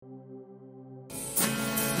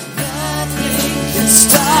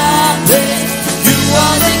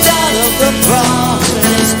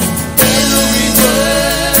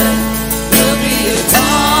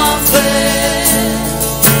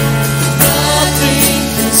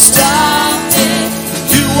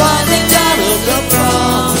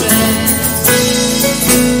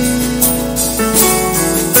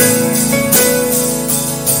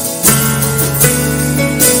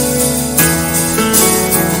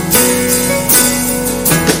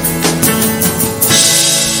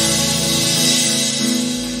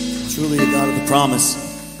promise.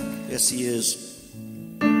 Yes, He is.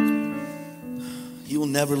 He will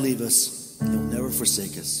never leave us. He will never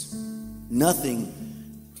forsake us. Nothing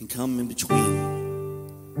can come in between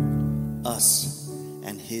us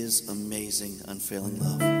and His amazing, unfailing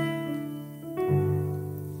love.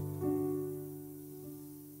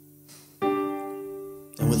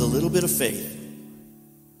 And with a little bit of faith,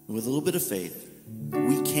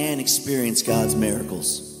 we can experience God's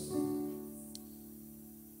miracles.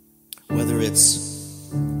 Whether it's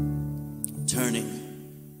turning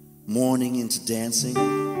mourning into dancing,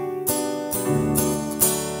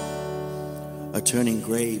 or turning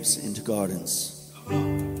graves into gardens.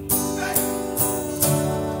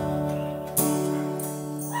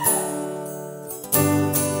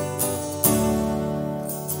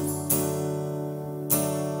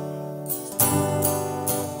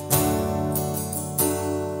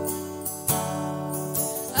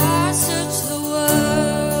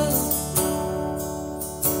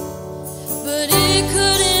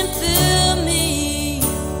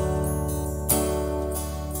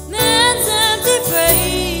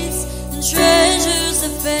 Treasures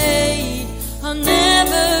of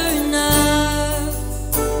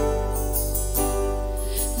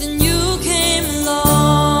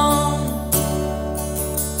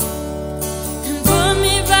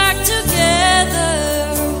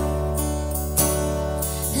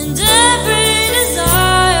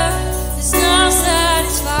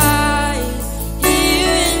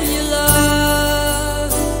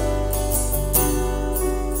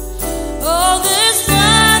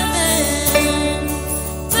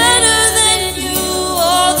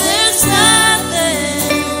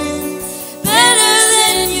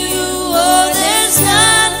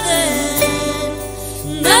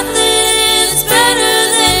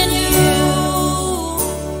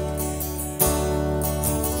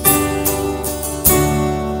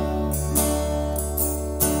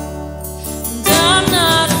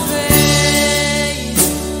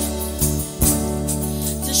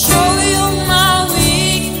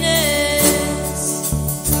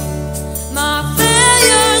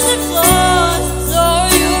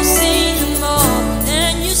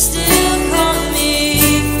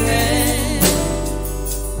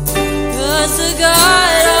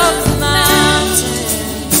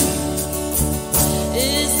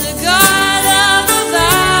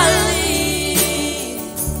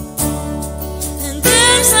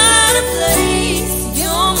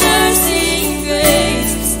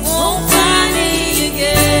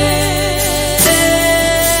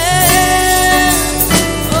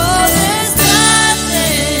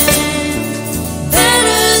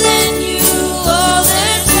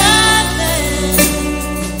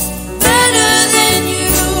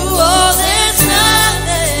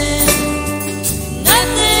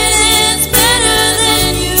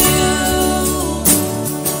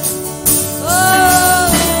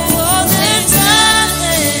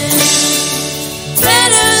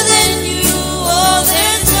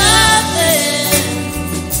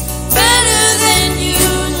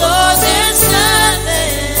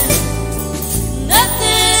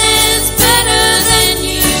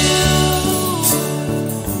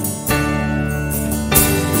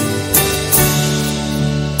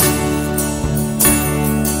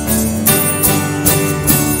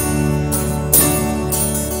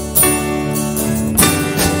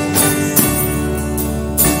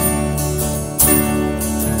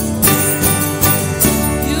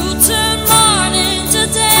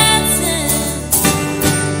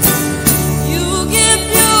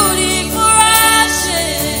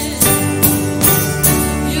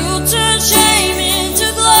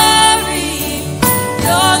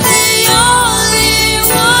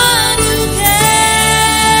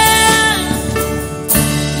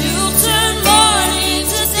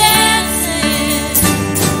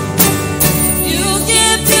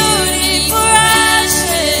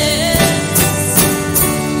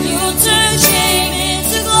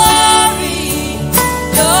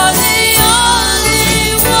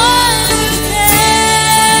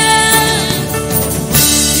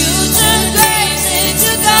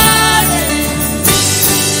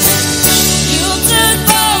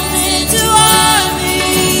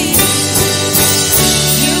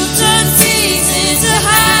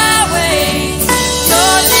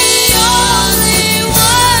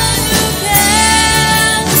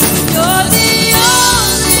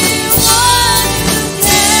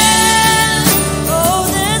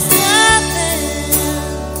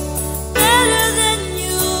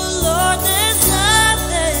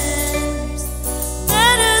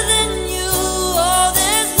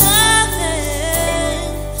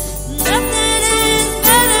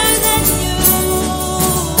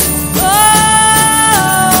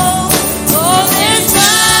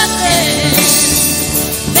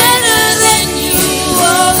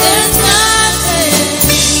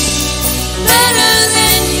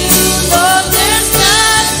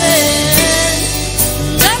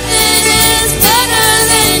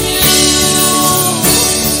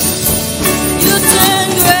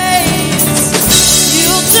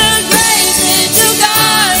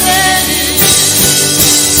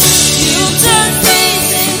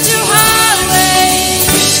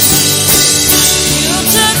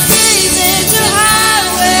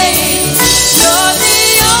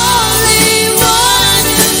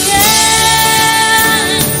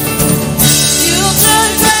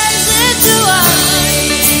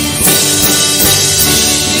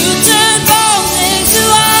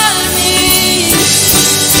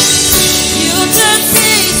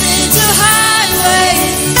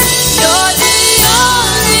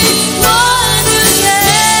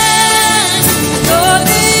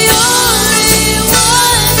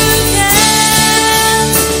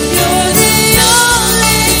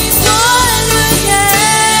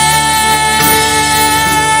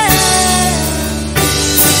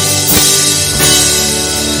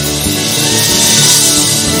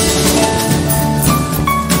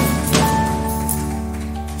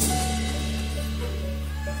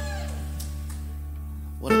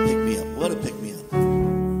What a pick me up.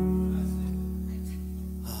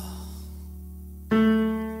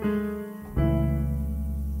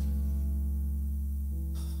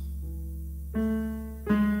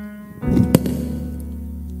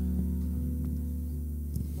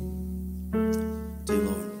 Dear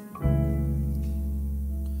Lord,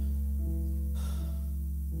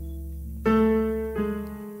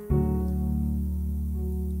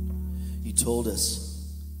 you told us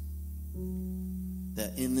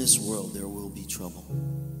that in this world there will be trouble,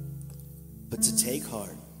 but to take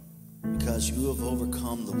heart because you have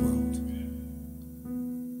overcome the world.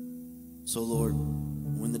 So Lord,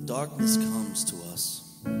 when the darkness comes to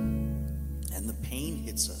us and the pain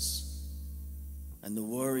hits us and the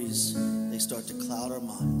worries, they start to cloud our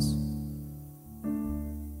minds,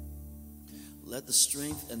 let the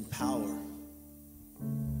strength and power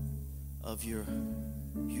of your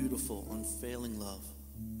beautiful, unfailing love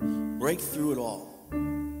break through it all.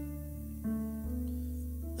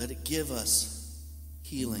 Let it give us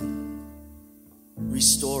healing,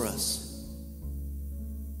 restore us,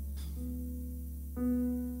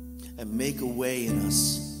 and make a way in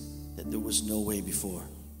us that there was no way before.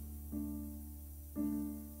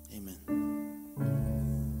 Amen.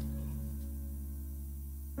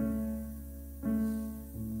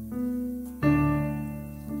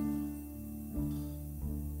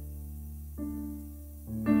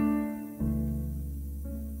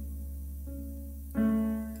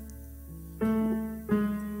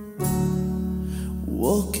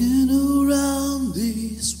 Walking around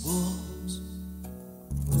these walls,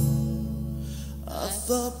 I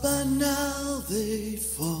thought by now they'd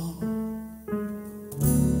fall,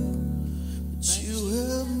 but you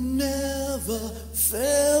have never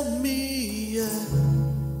failed me yet.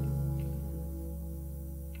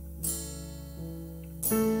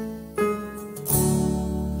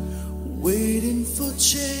 Waiting for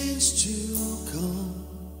change to come,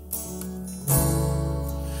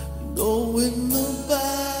 knowing the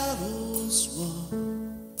battle's won.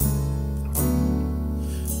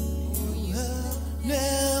 You have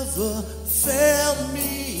never failed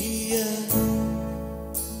me yet.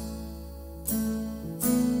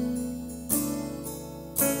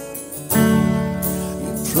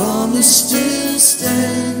 Your promise still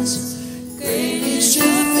stands. Great is your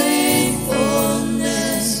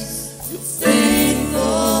faithfulness, your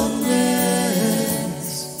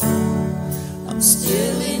faithfulness. I'm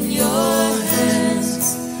still in your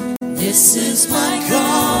hands. This is my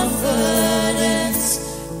confidence.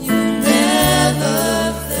 You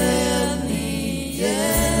never failed me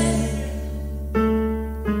yet.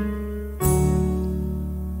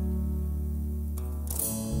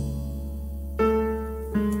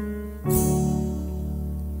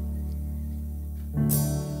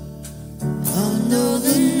 I know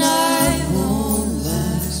the night won't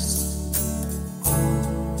last.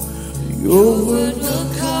 Your word will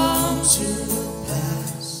come to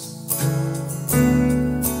pass.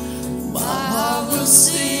 My heart will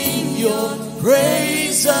sing your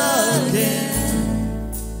praise again.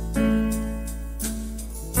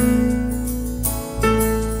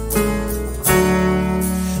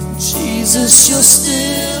 Jesus, you're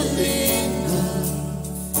still enough.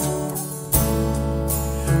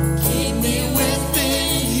 Keep me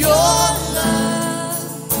within your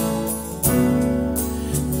love.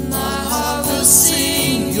 My heart will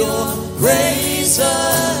sing your praise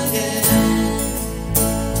again.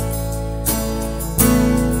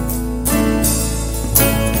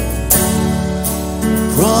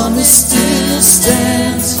 Promise still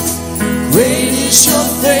stands. Great is your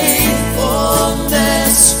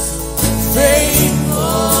faithfulness,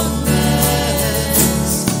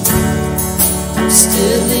 faithfulness. I'm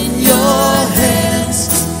still in your hands.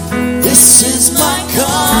 This is my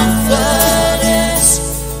confidence.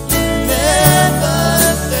 You never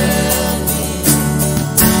fail me.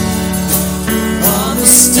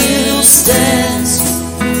 Promise still stands.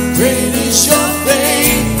 Great is your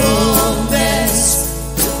faithfulness,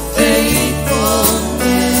 your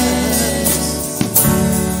faithfulness.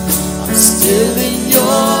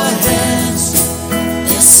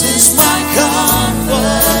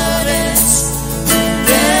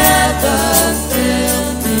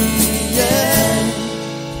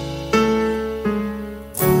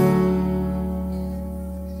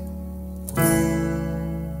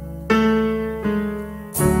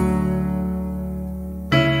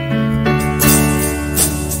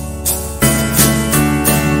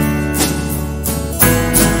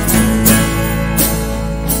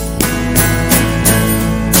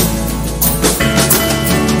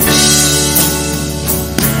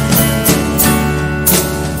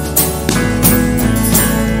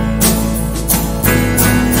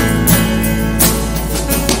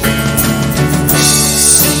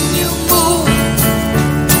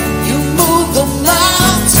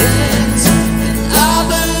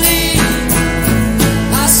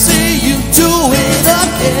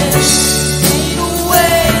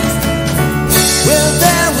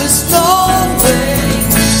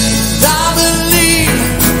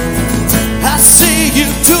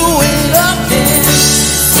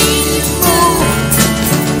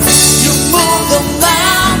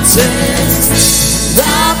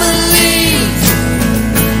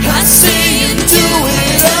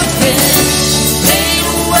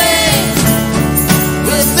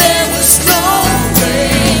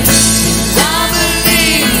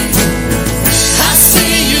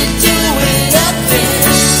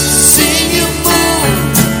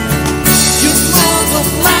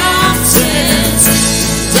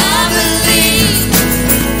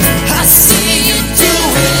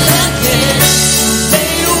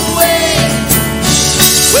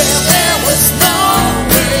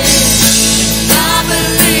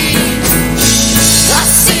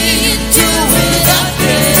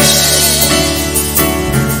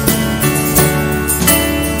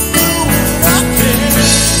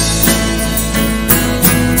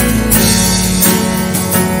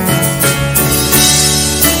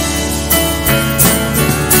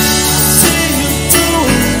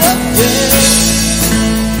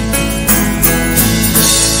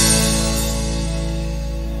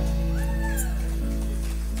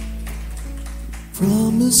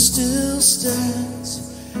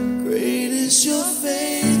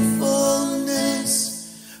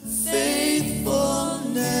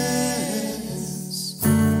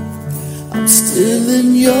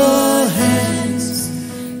 in your hands.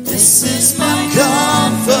 This is my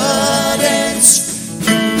confidence.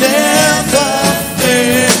 You never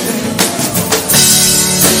fail.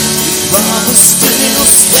 Your promise still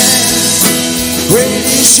stands. Great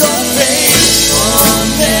is your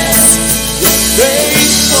faithfulness. Your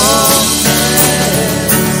faithfulness.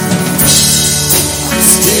 I'm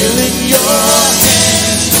still in your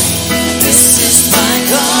hands. This is my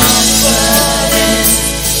confidence.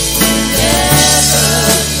 You never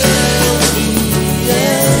failed me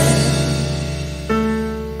yet.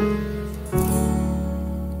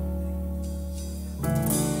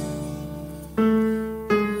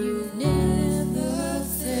 You never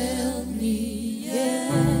failed me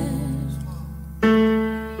yet.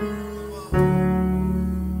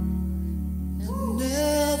 I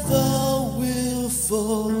never will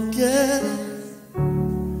forget.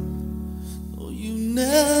 Oh, you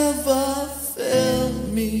never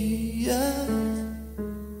failed me yet.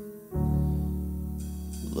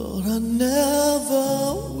 Lord, I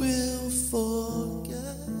never will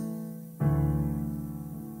forget.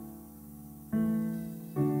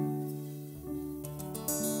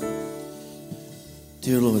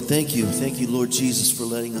 Dear Lord, thank you. Thank you, Lord Jesus, for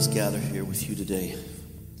letting us gather here with you today.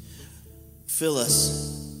 Fill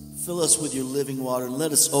us with your living water and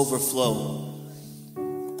let us overflow.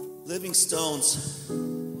 Living stones,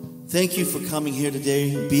 thank you for coming here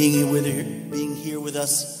today, being here with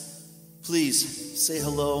us. Please say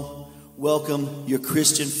hello, welcome your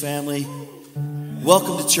Christian family.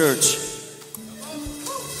 Welcome to church.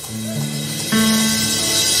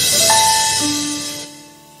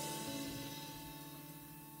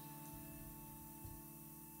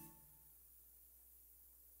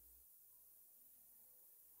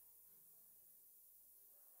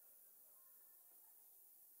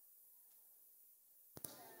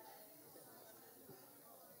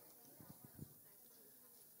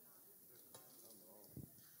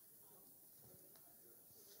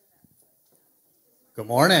 Good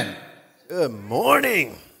morning. Good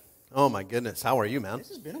morning. Oh my goodness, how are you, man? This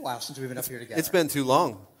has been a while since we've been up here together. It's been too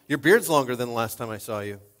long. Your beard's longer than the last time I saw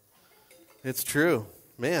you. It's true.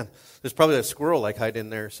 Man, there's probably a squirrel like hiding in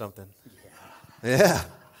there or something. Yeah,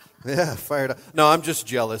 fired up. No, I'm just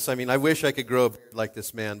jealous. I mean, I wish I could grow a beard like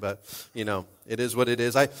this man, but, you know, it is what it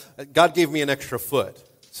is. God gave me an extra foot,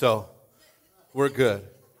 so we're good.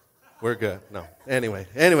 We're good. No, anyway,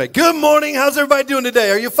 good morning. How's everybody doing today?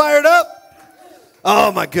 Are you fired up?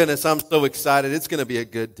 Oh, my goodness, I'm so excited. It's going to be a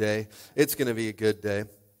good day. It's going to be a good day.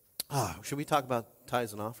 Should we talk about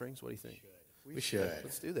tithes and offerings? What do you think? We should.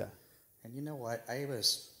 Let's do that. And you know what? I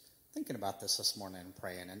was thinking about this morning and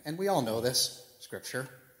praying, and we all know this scripture,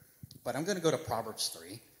 but I'm going to go to Proverbs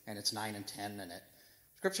 3, and it's 9 and 10 in it.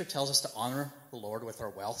 Scripture tells us to honor the Lord with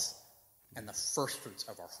our wealth and the first fruits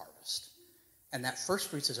of our harvest. And that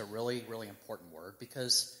first fruits is a really, really important word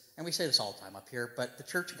because, and we say this all the time up here, but the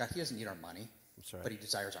church of God, he doesn't need our money. That's right. But he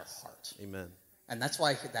desires our heart. Amen. And that's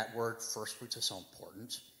why that word first fruits is so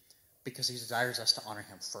important, because he desires us to honor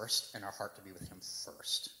him first and our heart to be with him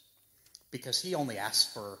first. Because he only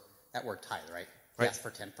asks for that word tithe, right? He asks for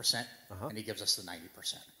 10%, and he gives us the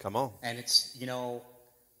 90%. Come on. And it's, you know,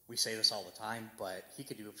 we say this all the time, but he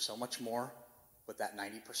could do so much more with that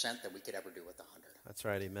 90% than we could ever do with the 100. That's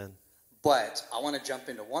right, amen. But I want to jump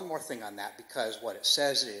into one more thing on that, because what it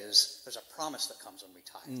says is there's a promise that comes when we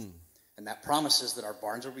tithe. And that promise is that our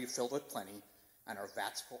barns will be filled with plenty and our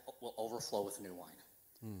vats will overflow with new wine.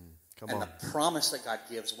 The promise that God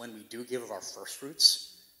gives when we do give of our first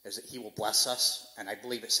fruits is that he will bless us, and I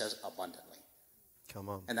believe it says abundantly. Come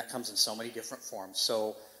on. And that comes in so many different forms.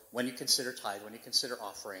 So when you consider tithe, when you consider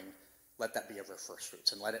offering, let that be of your first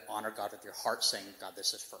fruits, and let it honor God with your heart, saying, God,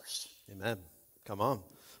 this is first. Amen. Come on.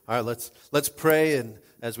 All right, let's pray, and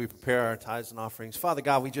as we prepare our tithes and offerings, Father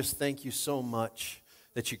God, we just thank you so much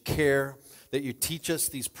that you care, that you teach us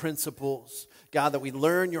these principles, God, that we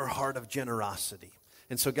learn your heart of generosity.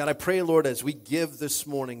 And so, God, I pray, Lord, as we give this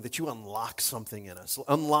morning, that you unlock something in us,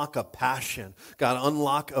 unlock a passion, God,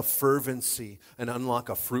 unlock a fervency, and unlock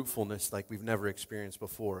a fruitfulness like we've never experienced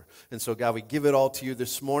before. And so, God, we give it all to you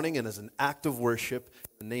this morning, and as an act of worship,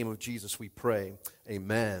 in the name of Jesus, we pray.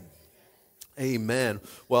 Amen. Amen.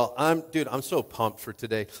 Well, I'm so pumped for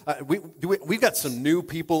today. We've got some new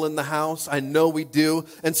people in the house. I know we do.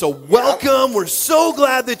 And so welcome. We're so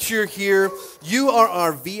glad that you're here. You are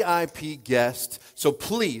our VIP guest. So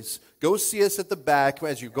please go see us at the back.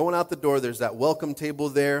 As you're going out the door, there's that welcome table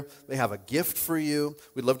there. They have a gift for you.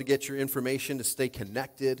 We'd love to get your information to stay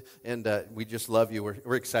connected. And we just love you.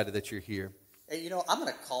 We're excited that you're here. Hey, you know, I'm going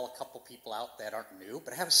to call a couple people out that aren't new,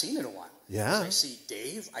 but I haven't seen in a while. Yeah. So I see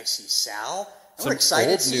Dave, I see Sal, We're Some excited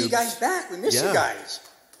old to see you noobs. guys back. We miss Yeah. you guys.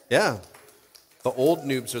 Yeah. The old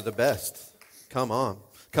noobs are the best. Come on.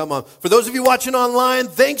 Come on. For those of you watching online,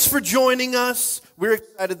 thanks for joining us. We're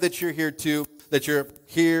excited that you're here too, that you're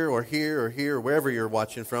here or here or here or wherever you're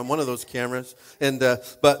watching from, one of those cameras. And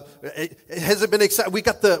but has it been exciting? We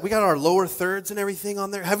got our lower thirds and everything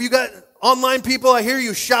on there. Have you got online people? I hear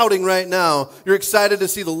you shouting right now. You're excited to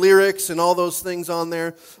see the lyrics and all those things on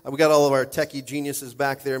there. We got all of our techie geniuses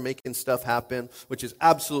back there making stuff happen, which is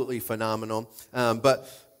absolutely phenomenal. But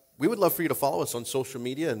we would love for you to follow us on social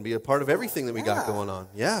media and be a part of everything that we got going on.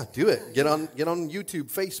 Yeah, do it. Get on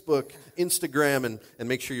YouTube, Facebook, Instagram, and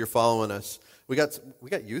make sure you're following us. We got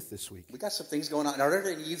youth this week. We got some things going on. Are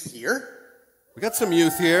there any youth here? We got some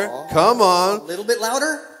youth here. Come on. A little bit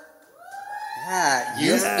louder? Yeah,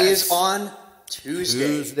 youth is on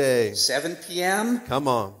Tuesday. 7 p.m. Come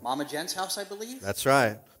on. Mama Jen's house, I believe. That's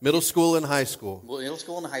right. Middle school and high school. Well, middle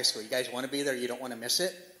school and high school. You guys want to be there. You don't want to miss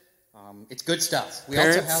it. It's good stuff. We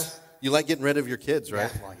Parents, also have... you like getting rid of your kids,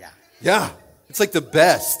 right? Yeah, well, yeah. Yeah. It's like the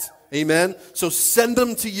best. Amen? So send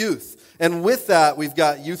them to youth. And with that, we've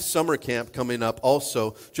got Youth Summer Camp coming up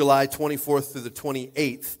also, July 24th through the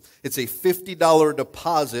 28th. It's a $50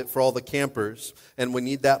 deposit for all the campers, and we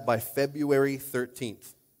need that by February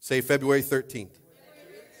 13th. Say February 13th.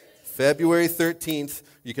 February 13th.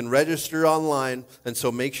 You can register online, and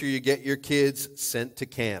so make sure you get your kids sent to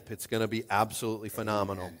camp. It's going to be absolutely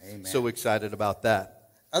phenomenal. Amen. So excited about that.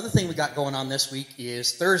 Other thing we got going on this week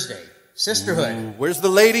is Thursday, Sisterhood. Ooh, where's the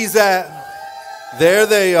ladies at? There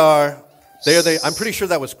they are. There they. I'm pretty sure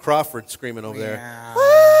that was Crawford screaming over there. Yeah.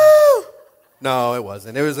 Woo! No, it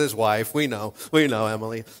wasn't. It was his wife. We know,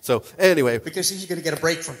 Emily. So anyway, Because he's going to get a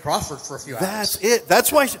break from Crawford for a few hours. that's it.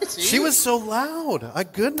 That's why she was so loud. My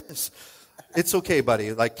goodness. It's okay,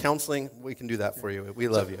 buddy. Like counseling, we can do that for you. We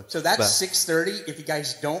love you. So that's But 6:30. If you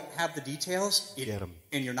guys don't have the details, Get 'em.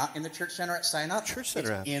 and you're not in the church center app, sign up. Church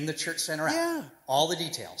Center app. In the church center app. Yeah. All the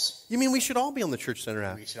details. You mean we should all be on the Church Center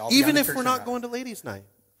app? We should all be Even on the if Church we're Center not app. going to ladies' night.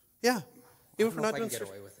 Yeah. Even if we're know not if I doing can get church-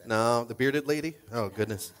 away with it. No, the bearded lady? Oh,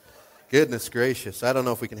 goodness. Goodness gracious. I don't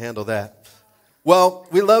know if we can handle that. Well,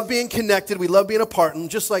 we love being connected. We love being a part. And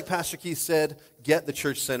just like Pastor Keith said, get the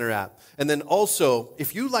Church Center app. And then also,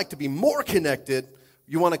 if you'd like to be more connected,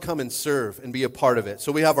 you want to come and serve and be a part of it.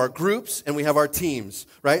 So we have our groups and we have our teams,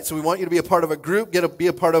 right? So we want you to be a part of a group, be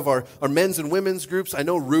a part of our men's and women's groups. I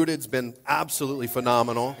know Rooted's been absolutely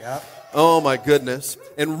phenomenal. Yep. Oh my goodness.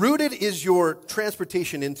 And Rooted is your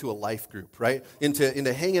transportation into a life group, right?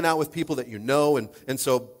 Into hanging out with people that you know. And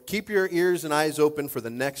so keep your ears and eyes open for the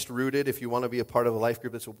next Rooted if you want to be a part of a life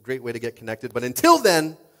group. It's a great way to get connected. But until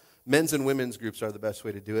then, men's and women's groups are the best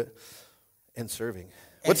way to do it. And serving.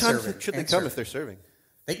 What time should they come if they're serving?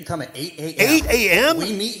 They can come at 8 a.m. 8 a.m.?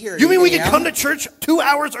 We meet here at You mean 8 we can a.m.? come to church 2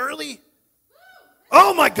 hours early?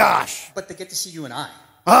 Oh my gosh. But they get to see you and I.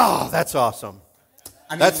 Oh, that's awesome.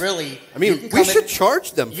 I mean, That's- really. I mean, you can we come should in-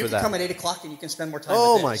 charge them You for can that. come at 8 o'clock and you can spend more time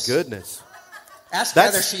Oh with my this. goodness. Ask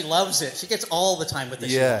That's- Heather. She loves it. She gets all the time with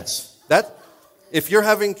this. Yes. If you're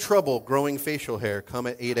having trouble growing facial hair, come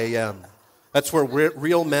at 8 a.m. That's where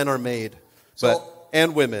real men are made.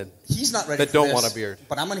 And women. He's not ready that for don't this, want a beard.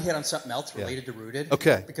 But I'm going to hit on something else related to Rooted.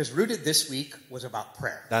 Okay. Because Rooted this week was about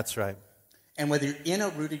prayer. That's right. And whether you're in a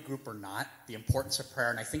Rooted group or not, the importance of prayer,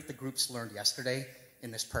 and I think the groups learned yesterday in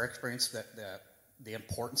this prayer experience that the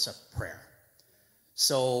importance of prayer.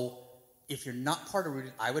 So if you're not part of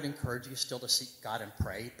Rooted, I would encourage you still to seek God and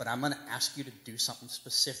pray, but I'm going to ask you to do something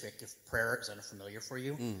specific if prayer is unfamiliar for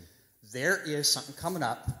you. There is something coming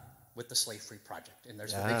up with the Slave Free Project, and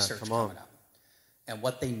there's a big search coming up. And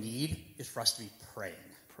what they need is for us to be praying.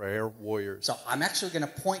 Prayer warriors. So I'm actually going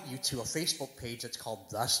to point you to a Facebook page that's called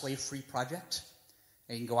The Slave Free Project.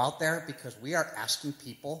 And you can go out there because we are asking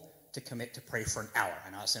people to commit to pray for an hour.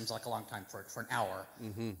 I know it seems like a long time for an hour.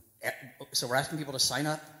 Mm-hmm. So we're asking people to sign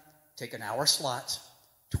up, take an hour slot,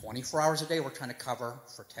 24 hours a day we're trying to cover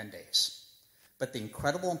for 10 days. But the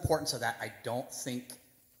incredible importance of that, I don't think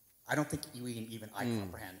you even I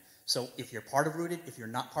comprehend. So if you're part of Rooted, if you're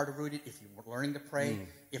not part of Rooted, if you're learning to pray,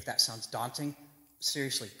 if that sounds daunting,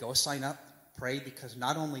 seriously, go sign up, pray, because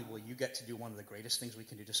not only will you get to do one of the greatest things we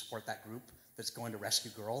can do to support that group that's going to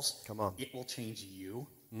rescue girls, Come on. it will change you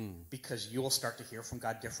because you will start to hear from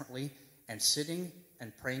God differently. And sitting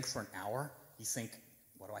and praying for an hour, you think,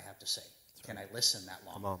 what do I have to say? Can I listen that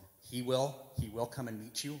long? Come on. He will come and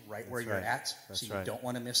meet you right where you're right. at. That's So you right. don't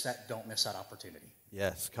want to miss that. Don't miss that opportunity.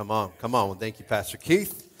 Yes, come on. Well, thank you, Pastor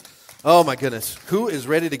Keith. Oh, my goodness. Who is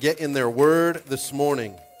ready to get in their word this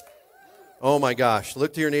morning? Oh, my gosh.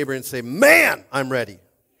 Look to your neighbor and say, man, I'm ready.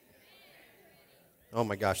 Oh,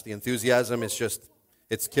 my gosh. The enthusiasm is just,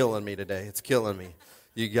 It's killing me today. It's killing me.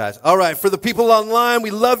 You guys. All right, for the people online,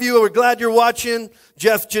 we love you. We're glad you're watching.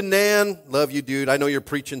 Jeff Janan, love you, dude. I know you're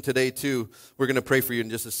preaching today, too. We're going to pray for you in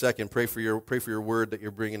just a second. Pray for your word that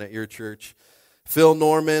you're bringing at your church. Phil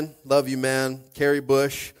Norman, love you, man. Carrie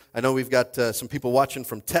Bush. I know we've got some people watching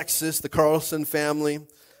from Texas, the Carlson family.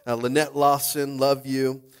 Lynette Lawson, love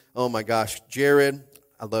you. Oh, my gosh. Jared,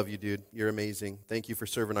 I love you, dude. You're amazing. Thank you for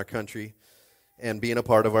serving our country and being a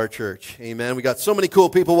part of our church. Amen. We got so many cool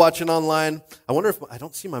people watching online. I wonder if I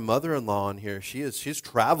don't see my mother-in-law on here. She's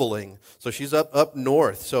traveling, so she's up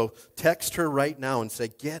north. So text her right now and say,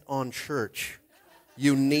 "Get on church.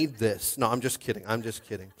 You need this." No, I'm just kidding.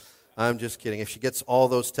 If she gets all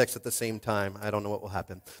those texts at the same time, I don't know what will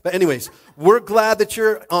happen. But anyways, we're glad that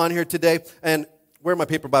you're on here today. And where are my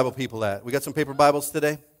paper Bible people at? We got some paper Bibles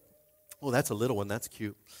today? Oh, that's a little one. That's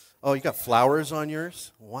cute. Oh, you got flowers on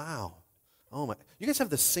yours? Wow. Oh, my. You guys have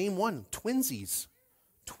the same one. Twinsies.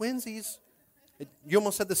 You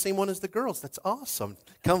almost had the same one as the girls. That's awesome.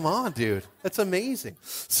 Come on, dude. That's amazing.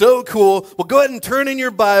 So cool. Well, go ahead and turn in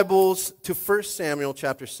your Bibles to 1 Samuel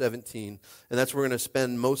chapter 17. And that's where we're going to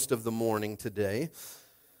spend most of the morning today.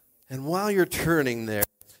 And while you're turning there,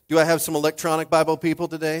 do I have some electronic Bible people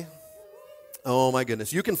today? Oh, my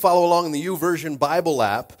goodness. You can follow along in the YouVersion Bible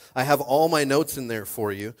app. I have all my notes in there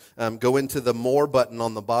for you. Go into the More button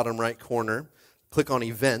on the bottom right corner, click on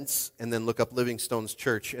Events, and then look up Livingstone's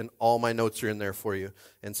Church, and all my notes are in there for you.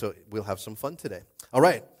 And so we'll have some fun today. All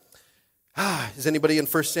right. Is anybody in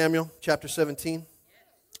 1 Samuel chapter 17?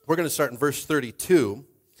 We're going to start in verse 32.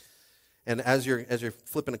 And as you're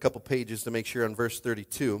flipping a couple pages to make sure you're on verse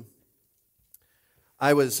 32,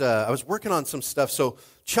 I was working on some stuff. So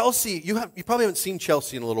Chelsea, you probably haven't seen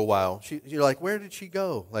Chelsea in a little while. You're like, where did she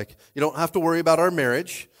go? Like, you don't have to worry about our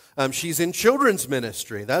marriage. She's in children's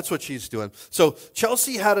ministry. That's what she's doing. So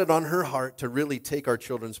Chelsea had it on her heart to really take our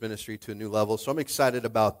children's ministry to a new level. So I'm excited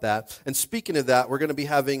about that. And speaking of that, we're going to be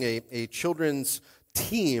having a children's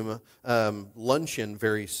team luncheon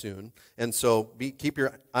very soon. And so keep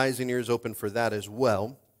your eyes and ears open for that as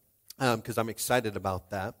well, because I'm excited about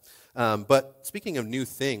that. But speaking of new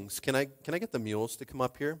things, can I get the mules to come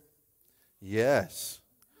up here? Yes.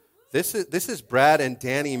 This is Brad and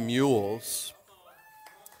Danny Mules.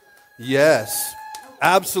 Yes.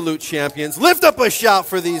 Absolute champions. Lift up a shout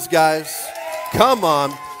for these guys. Come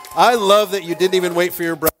on. I love that you didn't even wait for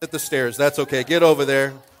your bride at the stairs. That's okay. Get over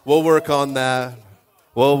there. We'll work on that.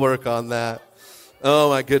 Oh,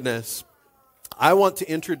 my goodness. I want to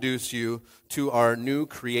introduce you to our new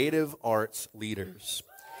creative arts leaders.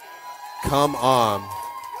 Come on.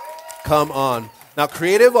 Now,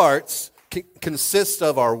 creative arts consists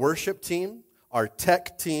of our worship team, our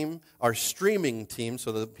tech team, our streaming team,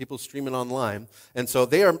 so the people streaming online. And so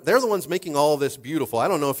they're the ones making all of this beautiful. I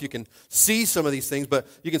don't know if you can see some of these things, but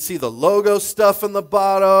you can see the logo stuff on the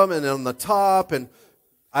bottom and on the top. And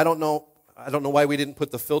I don't know why we didn't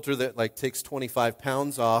put the filter that takes 25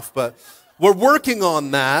 pounds off, but we're working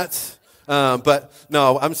on that. But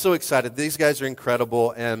no, I'm so excited. These guys are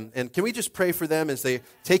incredible, and can we just pray for them as they're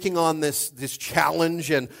taking on this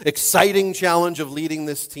challenge and exciting challenge of leading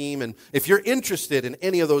this team? And if you're interested in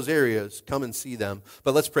any of those areas, come and see them.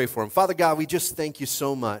 But let's pray for them. Father God, we just thank you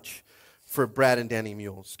so much for Brad and Danny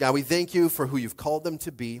Mules. God, we thank you for who you've called them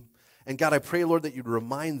to be. And God, I pray, Lord, that you'd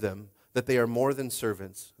remind them that they are more than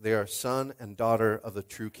servants. They are son and daughter of the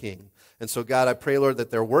true King. And so, God, I pray, Lord,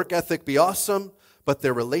 that their work ethic be awesome, but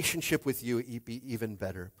their relationship with you be even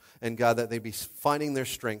better. And God, that they be finding their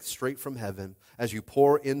strength straight from heaven as you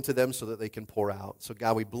pour into them so that they can pour out. So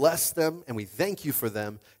God, we bless them and we thank you for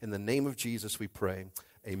them. In the name of Jesus we pray.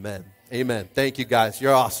 Amen. Amen. Thank you guys.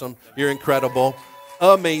 You're awesome. You're incredible.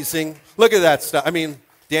 Amazing. Look at that stuff. I mean,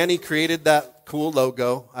 Danny created that cool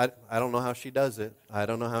logo. I don't know how she does it.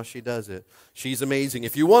 She's amazing.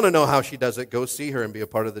 If you want to know how she does it, go see her and be a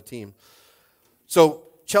part of the team. So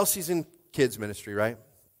Chelsea's in kids ministry, right?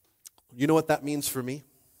 You know what that means for me?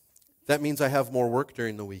 That means I have more work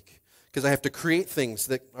during the week because I have to create things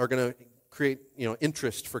that are going to create,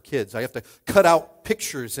 interest for kids. I have to cut out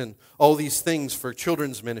pictures and all these things for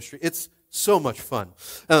children's ministry. It's so much fun.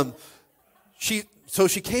 So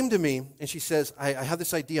she came to me and she says, I have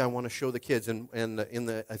this idea I want to show the kids. And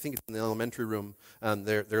I think it's in the elementary room,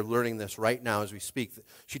 they're learning this right now as we speak.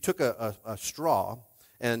 She took a straw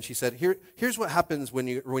And she said, here's what happens when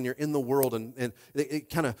you're in the world, and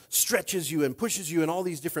it kind of stretches you and pushes you in all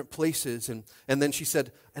these different places. And then she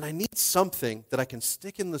said, and I need something that I can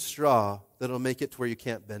stick in the straw that'll make it to where you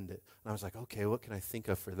can't bend it. And I was like, okay, what can I think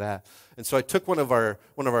of for that? And so I took one of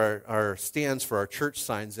our stands for our church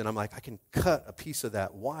signs, and I'm like, I can cut a piece of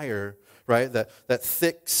that wire, right? That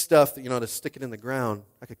thick stuff that, to stick it in the ground.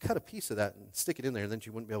 I could cut a piece of that and stick it in there, and then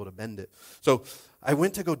she wouldn't be able to bend it. So I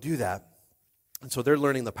went to go do that. And so they're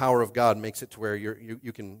learning the power of God makes it to where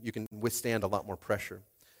you can withstand a lot more pressure.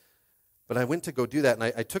 But I went to go do that, and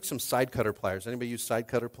I took some side cutter pliers. Anybody use side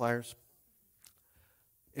cutter pliers?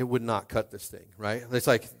 It would not cut this thing, right? It's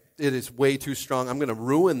like, it is way too strong. I'm going to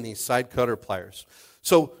ruin these side cutter pliers.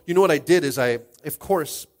 So you know what I did is of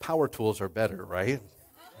course, power tools are better, right?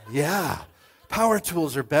 Yeah, power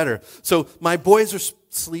tools are better. So my boys are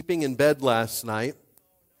sleeping in bed last night,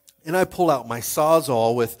 and I pull out my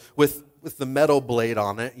Sawzall with the metal blade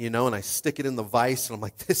on it, and I stick it in the vise, and I'm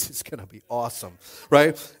like, this is going to be awesome,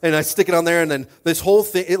 right? And I stick it on there, and then this whole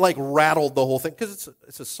thing, it like rattled the whole thing, because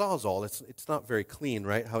it's a Sawzall. It's not very clean,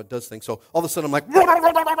 right, how it does things. So all of a sudden, I'm like,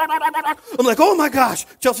 oh my gosh.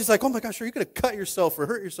 Chelsea's like, oh my gosh, are you going to cut yourself or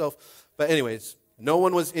hurt yourself? But anyways, no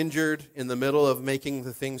one was injured in the middle of making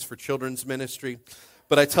the things for children's ministry.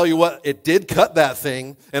 But I tell you what, it did cut that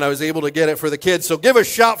thing, and I was able to get it for the kids. So give a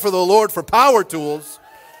shout for the Lord for power tools.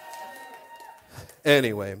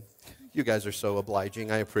 Anyway, you guys are so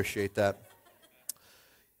obliging. I appreciate that.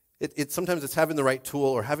 Sometimes it's having the right tool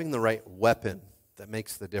or having the right weapon that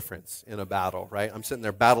makes the difference in a battle, right? I'm sitting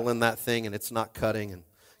there battling that thing, and it's not cutting, and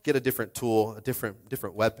get a different tool, a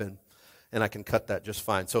different weapon, and I can cut that just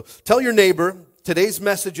fine. So tell your neighbor, today's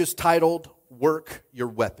message is titled, Work Your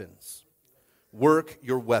Weapons. Work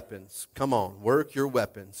your weapons. Come on, work your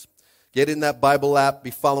weapons. Get in that Bible app,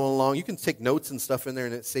 be following along. You can take notes and stuff in there,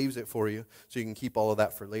 and it saves it for you, so you can keep all of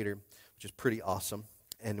that for later, which is pretty awesome.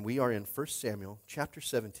 And we are in 1 Samuel chapter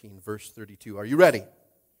 17, verse 32. Are you ready? Yes.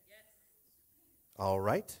 All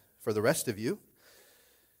right. For the rest of you,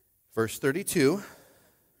 verse 32.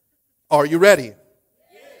 Are you ready?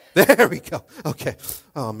 Yes. There we go. Okay.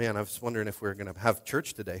 Oh, man, I was wondering if we were going to have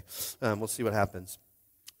church today. We'll see what happens.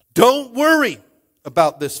 Don't worry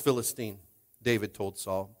about this Philistine, David told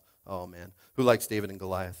Saul. Oh, man. Who likes David and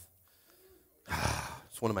Goliath?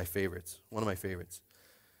 It's one of my favorites.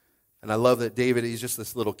 And I love that David, he's just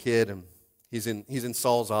this little kid, and he's in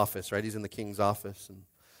Saul's office, right? He's in the king's office.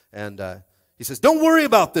 And he says, don't worry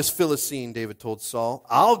about this Philistine, David told Saul.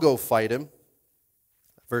 I'll go fight him.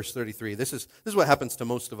 Verse 33. This is what happens to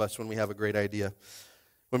most of us when we have a great idea.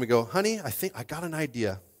 When we go, honey, I think I got an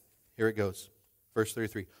idea. Here it goes. Verse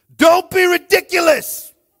 33. Don't be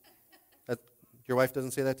ridiculous. Your wife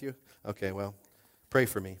doesn't say that to you? Okay, well, pray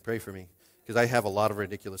for me, because I have a lot of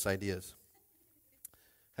ridiculous ideas.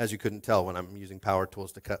 As you couldn't tell when I'm using power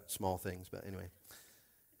tools to cut small things, but anyway.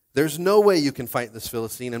 There's no way you can fight this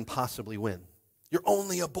Philistine and possibly win. You're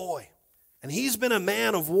only a boy, and he's been a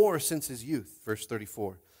man of war since his youth. Verse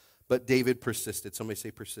 34. But David persisted. Somebody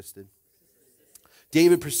say persisted.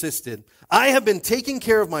 David persisted. I have been taking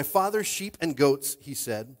care of my father's sheep and goats, he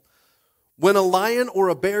said. When a lion or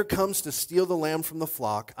a bear comes to steal the lamb from the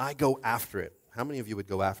flock, I go after it. How many of you would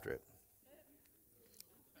go after it?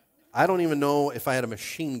 I don't even know if I had a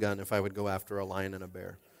machine gun if I would go after a lion and a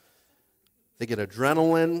bear. They get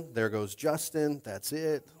adrenaline. There goes Justin. That's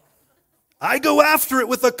it. I go after it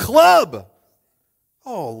with a club.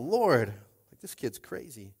 Oh, Lord. Like, this kid's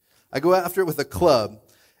crazy. I go after it with a club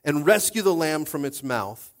and rescue the lamb from its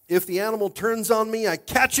mouth. If the animal turns on me, I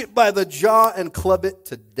catch it by the jaw and club it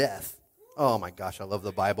to death. Oh my gosh, I love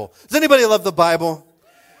the Bible. Does anybody love the Bible?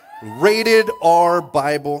 Rated R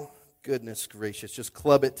Bible. Goodness gracious, just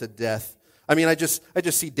club it to death. I mean, I just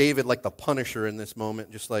see David like the Punisher in this moment,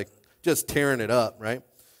 just tearing it up, right?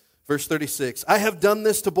 Verse 36, I have done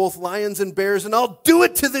this to both lions and bears, and I'll do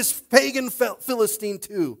it to this pagan Philistine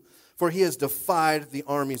too, for he has defied the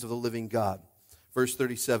armies of the living God. Verse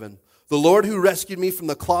 37, the Lord who rescued me from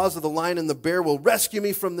the claws of the lion and the bear will rescue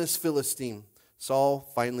me from this Philistine.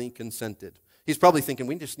 Saul finally consented. He's probably thinking,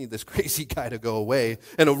 we just need this crazy guy to go away.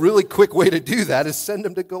 And a really quick way to do that is send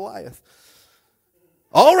him to Goliath.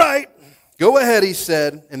 All right, go ahead, he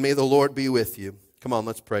said, and may the Lord be with you. Come on,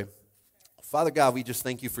 let's pray. Father God, we just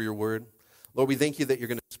thank you for your word. Lord, we thank you that you're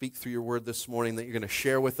going to speak through your word this morning, that you're going to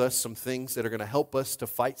share with us some things that are going to help us to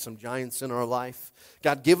fight some giants in our life.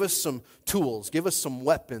 God, give us some tools, give us some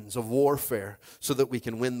weapons of warfare so that we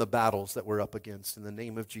can win the battles that we're up against. In the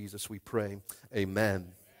name of Jesus, we pray.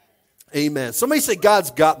 Amen. Amen. Somebody say,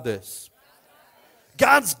 God's got this.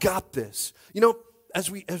 God's got this. You know,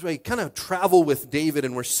 as we kind of travel with David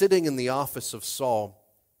and we're sitting in the office of Saul,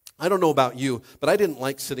 I don't know about you, but I didn't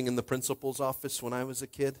like sitting in the principal's office when I was a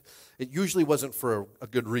kid. It usually wasn't for a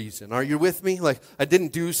good reason. Are you with me? Like, I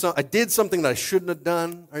did something that I shouldn't have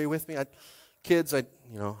done. Are you with me? Kids, I'm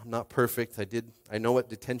not perfect. I know what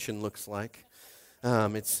detention looks like.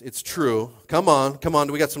 It's true. Come on.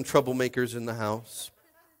 We got some troublemakers in the house.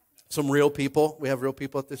 Some real people. We have real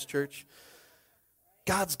people at this church.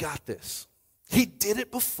 God's got this. He did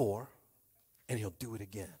it before, and he'll do it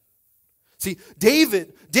again. See,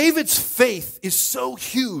 David's faith is so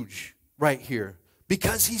huge right here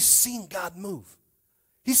because he's seen God move.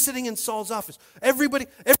 He's sitting in Saul's office. Everybody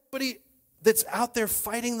that's out there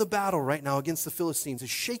fighting the battle right now against the Philistines is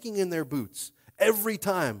shaking in their boots every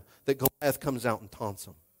time that Goliath comes out and taunts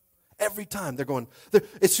them. Every time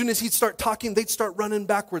as soon as he'd start talking, they'd start running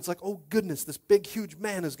backwards like, oh goodness, this big, huge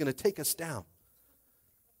man is going to take us down.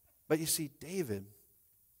 But you see, David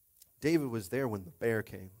was there when the bear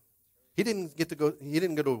came. He didn't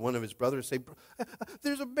go to one of his brothers and say,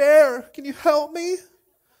 there's a bear, can you help me?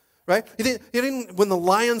 Right? He didn't when the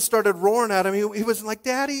lion started roaring at him, he wasn't like,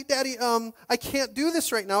 Daddy, I can't do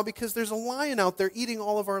this right now because there's a lion out there eating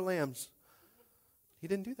all of our lambs. He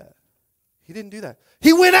didn't do that.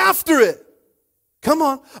 He went after it. Come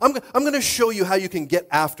on. I'm going to show you how you can get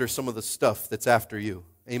after some of the stuff that's after you.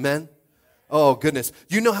 Amen? Oh, goodness.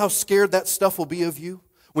 Do you know how scared that stuff will be of you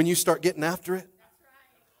when you start getting after it?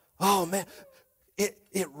 Oh, man.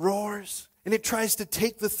 It roars, and it tries to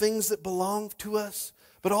take the things that belong to us.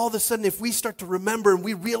 But all of a sudden, if we start to remember and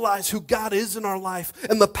we realize who God is in our life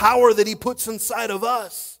and the power that he puts inside of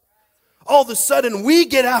us, all of a sudden we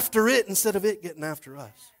get after it instead of it getting after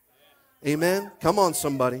us. Amen? Come on,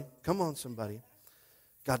 somebody.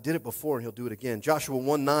 God did it before, and he'll do it again. Joshua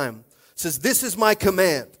 1:9 says, this is my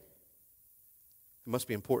command. It must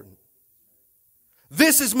be important.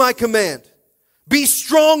 This is my command. Be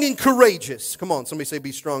strong and courageous. Come on, somebody say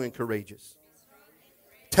be strong and courageous.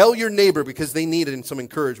 Tell your neighbor, because they need some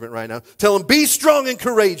encouragement right now. Tell them, be strong and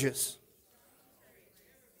courageous.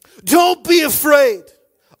 Don't be afraid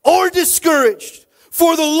or discouraged,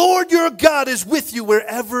 for the Lord your God is with you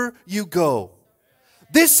wherever you go.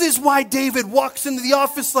 This is why David walks into the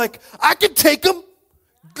office like, I can take him.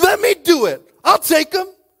 Let me do it. I'll take him.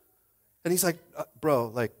 And he's like, bro,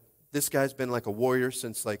 like, this guy's been like a warrior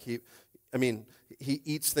since he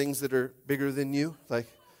eats things that are bigger than you. Like,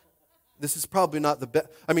 this is probably not the best.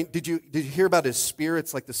 I mean, did you hear about his spear?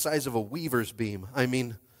 It's like the size of a weaver's beam. I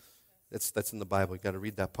mean, that's in the Bible. You got to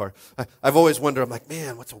read that part. I've always wondered. I'm like,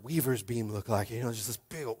 man, what's a weaver's beam look like? Just this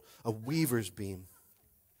big a weaver's beam.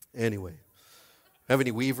 Anyway, have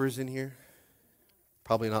any weavers in here?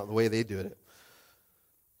 Probably not the way they do it.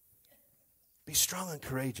 Be strong and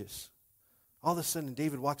courageous. All of a sudden,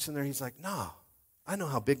 David walks in there. He's like, no, I know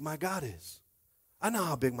how big my God is.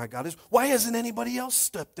 Why hasn't anybody else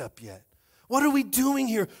stepped up yet? What are we doing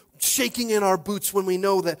here shaking in our boots when we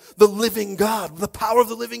know that the living God, the power of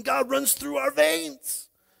the living God runs through our veins?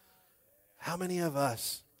 How many of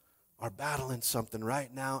us are battling something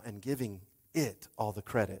right now and giving it all the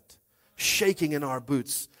credit? Shaking in our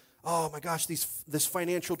boots. Oh my gosh, this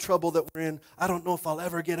financial trouble that we're in, I don't know if I'll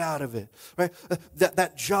ever get out of it. Right?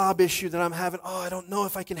 That job issue that I'm having, I don't know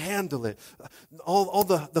if I can handle it. All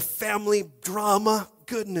the family drama,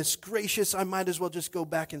 goodness gracious, I might as well just go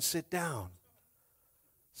back and sit down.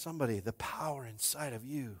 Somebody, the power inside of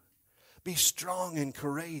you. Be strong and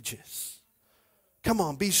courageous. Come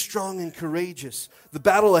on, be strong and courageous. The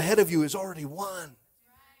battle ahead of you is already won.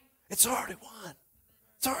 It's already won.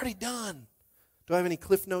 It's already done. Do I have any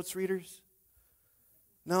Cliff Notes readers?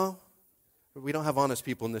 No? We don't have honest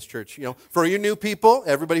people in this church. For you new people,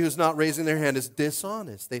 everybody who's not raising their hand is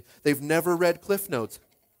dishonest. They've never read Cliff Notes.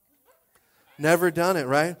 Never done it,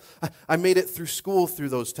 right? I made it through school through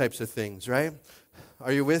those types of things, right?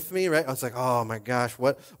 Are you with me, right? I was like, oh my gosh,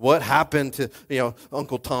 what happened to,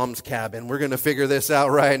 Uncle Tom's Cabin? We're going to figure this out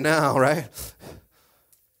right now, right?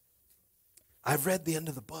 I've read the end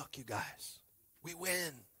of the book, you guys. We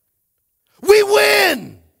win. We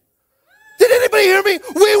win! Did anybody hear me?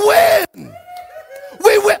 We win!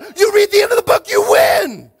 We win! You read the end of the book, you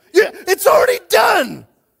win! It's already done!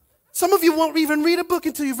 Some of you won't even read a book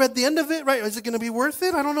until you've read the end of it, right? Is it going to be worth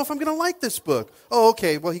it? I don't know if I'm going to like this book. Oh,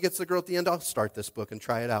 okay, well, he gets the girl at the end. I'll start this book and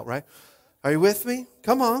try it out, right? Are you with me?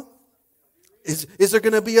 Come on. Is there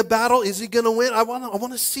going to be a battle? Is he going to win? I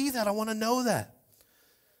want to see that. I want to know that.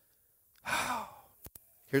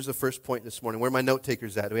 Here's the first point this morning. Where are my note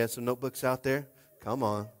takers at? Do we have some notebooks out there? Come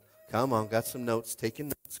on. Got some notes. Taking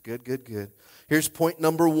notes. Good. Here's point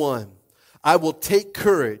number 1. I will take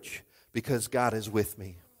courage because God is with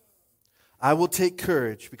me. I will take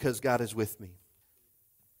courage because God is with me.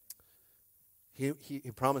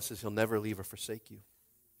 He promises he'll never leave or forsake you.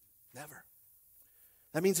 Never.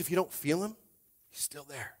 That means if you don't feel him, he's still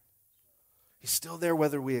there. He's still there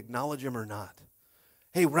whether we acknowledge him or not.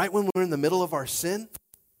 Hey, right when we're in the middle of our sin,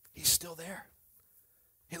 he's still there.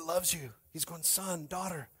 He loves you. He's going, son,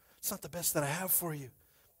 daughter, it's not the best that I have for you,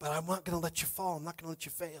 but I'm not going to let you fall. I'm not going to let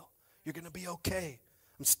you fail. You're going to be okay.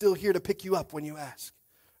 I'm still here to pick you up when you ask.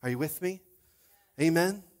 Are you with me?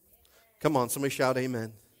 Amen? Come on, somebody shout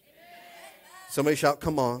amen. Somebody shout,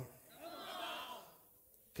 come on.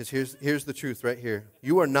 Because here's the truth right here.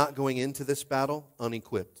 You are not going into this battle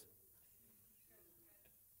unequipped.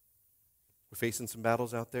 We're facing some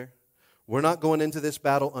battles out there. We're not going into this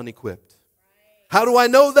battle unequipped. How do I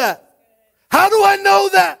know that? How do I know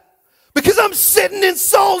that? Because I'm sitting in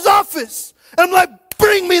Saul's office. And I'm like,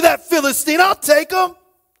 bring me that Philistine. I'll take him.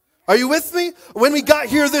 Are you with me? When we got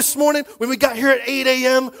here this morning, when we got here at 8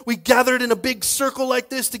 a.m., we gathered in a big circle like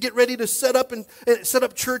this to get ready to set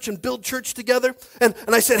up church and build church together. And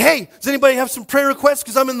I said, hey, does anybody have some prayer requests?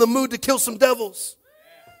 Because I'm in the mood to kill some devils.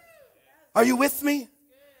 Are you with me?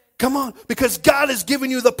 Come on, because God has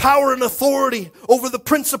given you the power and authority over the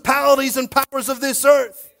principalities and powers of this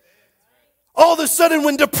earth. All of a sudden,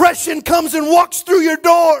 when depression comes and walks through your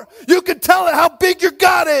door, you can tell it how big your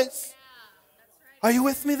God is. Are you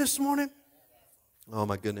with me this morning? Oh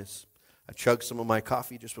my goodness. I chugged some of my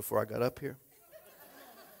coffee just before I got up here.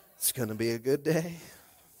 It's going to be a good day.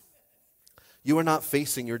 You are not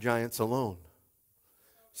facing your giants alone.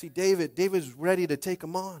 See, David's ready to take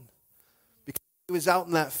them on. Because he was out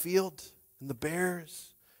in that field, and the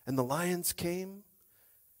bears and the lions came.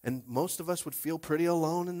 And most of us would feel pretty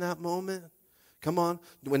alone in that moment. Come on.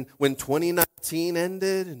 When 2019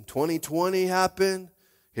 ended and 2020 happened,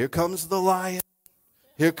 here comes the lion.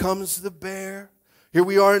 Here comes the bear. Here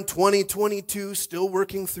we are in 2022, still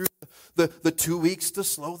working through the 2 weeks to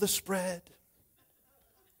slow the spread.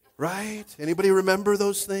 Right? Anybody remember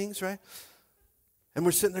those things, right? And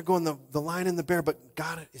we're sitting there going, the lion and the bear, but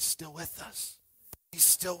God is still with us. He's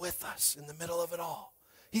still with us in the middle of it all.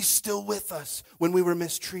 He's still with us when we were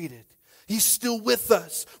mistreated. He's still with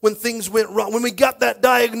us when things went wrong, when we got that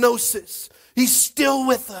diagnosis. He's still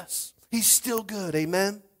with us. He's still good.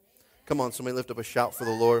 Amen? Come on, somebody lift up a shout for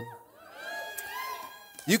the Lord.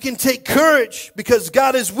 You can take courage because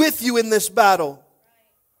God is with you in this battle.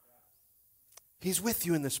 He's with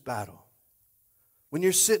you in this battle. When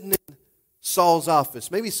you're sitting in Saul's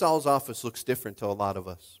office, maybe Saul's office looks different to a lot of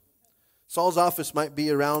us. Saul's office might be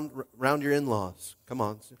around your in-laws. Come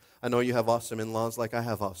on. I know you have awesome in-laws like I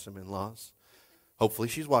have awesome in-laws. Hopefully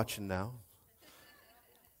she's watching now.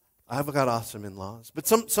 I've got awesome in-laws. But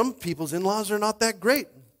some people's in-laws are not that great.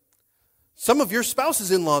 Some of your spouse's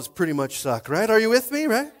in-laws pretty much suck, right? Are you with me,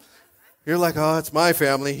 right? You're like, oh, it's my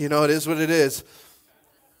family. You know, it is what it is.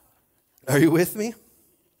 Are you with me?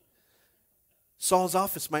 Saul's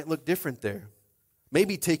office might look different there.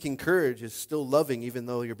 Maybe taking courage is still loving even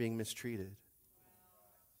though you're being mistreated.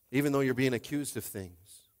 Even though you're being accused of things.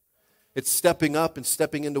 It's stepping up and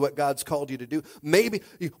stepping into what God's called you to do. Maybe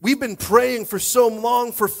we've been praying for so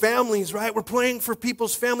long for families, right? We're praying for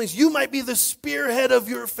people's families. You might be the spearhead of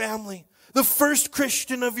your family. The first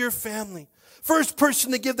Christian of your family. First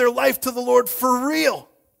person to give their life to the Lord for real.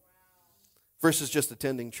 Versus just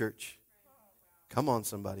attending church. Come on,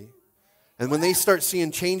 somebody. And when they start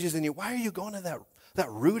seeing changes in you, why are you going to that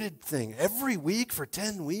rooted thing every week for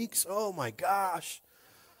 10 weeks? Oh my gosh.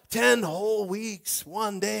 10 whole weeks,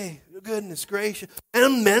 one day. Goodness gracious.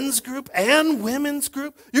 And men's group and women's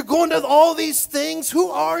group. You're going to all these things. Who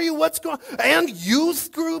are you? What's going on? And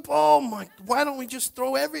youth group. Oh my, why don't we just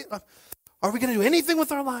throw are we going to do anything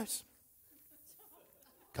with our lives?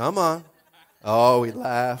 Come on. Oh, we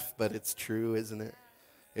laugh, but it's true, isn't it?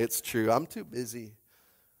 It's true. I'm too busy.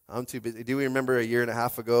 Do we remember a year and a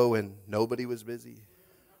half ago when nobody was busy?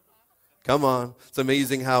 Come on. It's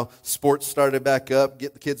amazing how sports started back up,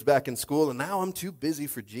 get the kids back in school, and now I'm too busy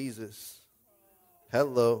for Jesus.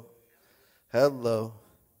 Hello.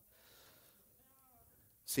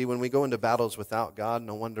 See, when we go into battles without God,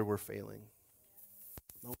 no wonder we're failing.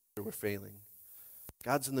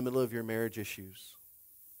 God's in the middle of your marriage issues.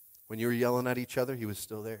 When you were yelling at each other, he was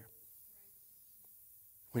still there.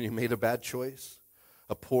 When you made a bad choice,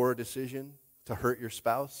 a poor decision to hurt your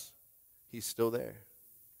spouse, he's still there.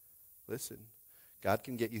 Listen, God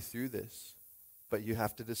can get you through this, but you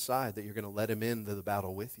have to decide that you're going to let him into the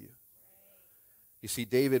battle with you. You see,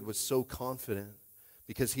 David was so confident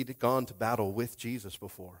because he'd gone to battle with Jesus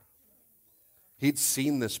before. He'd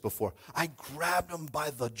seen this before. I grabbed him by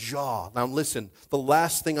the jaw. Now listen, the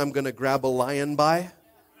last thing I'm going to grab a lion by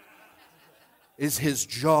is his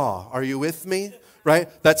jaw. Are you with me? Right?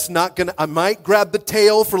 That's not going to, I might grab the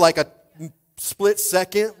tail for like a split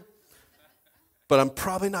second, but I'm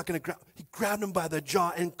probably not going to grab. He grabbed him by the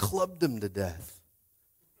jaw and clubbed him to death.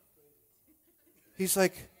 He's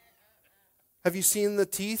like, have you seen the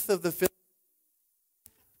teeth of the fish?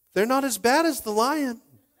 They're not as bad as the lion.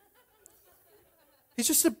 He's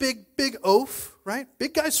just a big oaf, right?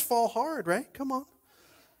 Big guys fall hard, right? Come on.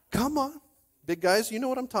 Come on. Big guys, you know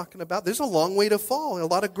what I'm talking about. There's a long way to fall, a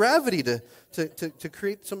lot of gravity to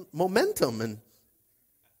create some momentum.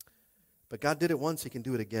 But God did it once, he can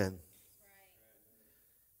do it again.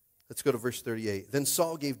 Let's go to verse 38. Then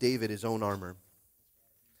Saul gave David his own armor,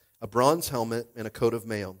 a bronze helmet and a coat of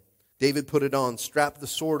mail. David put it on, strapped the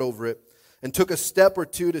sword over it, and took a step or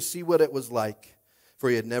two to see what it was like, for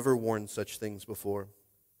he had never worn such things before.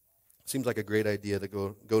 Seems like a great idea to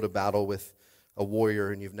go to battle with a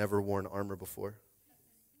warrior and you've never worn armor before.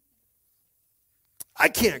 I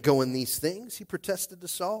can't go in these things, he protested to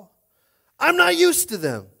Saul. I'm not used to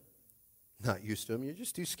them. Not used to them? You're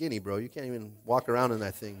just too skinny, bro. You can't even walk around in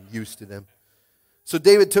that thing used to them. So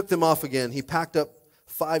David took them off again. He packed up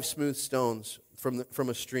 5 smooth stones from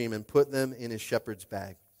a stream and put them in his shepherd's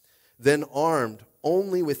bag. Then, armed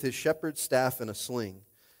only with his shepherd's staff and a sling,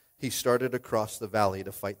 he started across the valley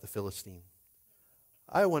to fight the Philistine.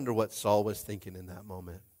 I wonder what Saul was thinking in that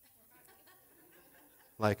moment.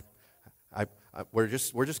 Like, we're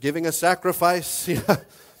just giving a sacrifice.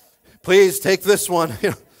 Please take this one.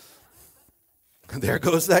 There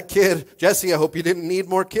goes that kid. Jesse, I hope you didn't need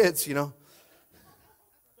more kids,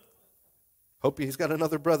 Hope he's got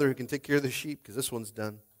another brother who can take care of the sheep because this one's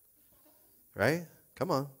done. Right?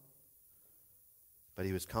 Come on. But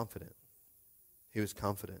he was confident. He was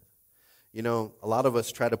confident. A lot of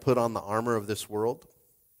us try to put on the armor of this world,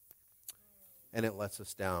 and it lets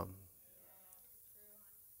us down.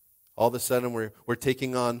 All of a sudden, we're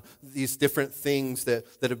taking on these different things that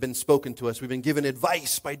have been spoken to us. We've been given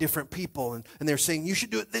advice by different people, and they're saying, you should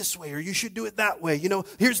do it this way, or you should do it that way.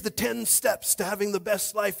 Here's the 10 steps to having the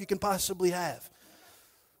best life you can possibly have.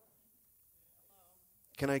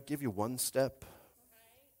 Can I give you one step?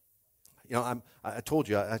 I told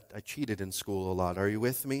you, I cheated in school a lot. Are you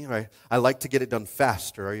with me? Right? I like to get it done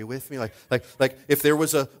faster. Are you with me? Like if there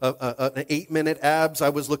was an 8-minute abs, I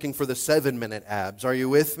was looking for the 7-minute abs. Are you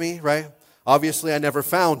with me? Right? Obviously, I never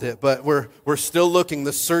found it, but we're still looking.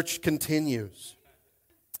 The search continues.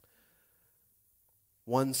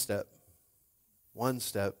 One step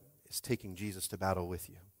is taking Jesus to battle with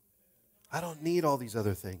you. I don't need all these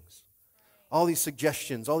other things, all these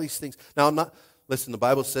suggestions, all these things. Now, listen, the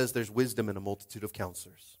Bible says there's wisdom in a multitude of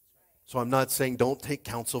counselors. So I'm not saying don't take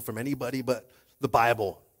counsel from anybody but the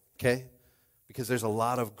Bible, okay? Because there's a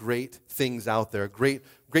lot of great things out there, great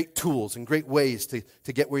tools and great ways to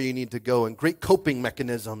get where you need to go, and great coping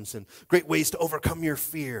mechanisms and great ways to overcome your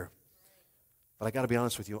fear. But I got to be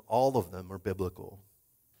honest with you, all of them are biblical.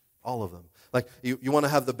 All of them. Like, you want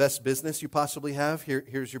to have the best business you possibly have?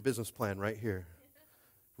 Here's your business plan right here.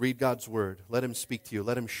 Read God's word. Let him speak to you.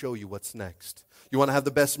 Let him show you what's next. You want to have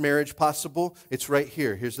the best marriage possible? It's right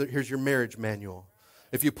here. Here's your marriage manual.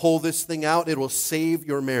 If you pull this thing out, it will save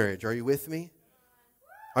your marriage. Are you with me?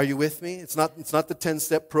 Are you with me? It's not the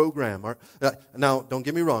 10-step program. Now, don't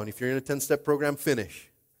get me wrong. If you're in a 10-step program, finish.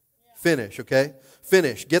 Finish, okay?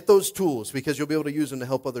 Finish. Get those tools because you'll be able to use them to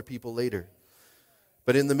help other people later.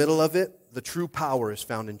 But in the middle of it, the true power is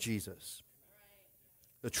found in Jesus.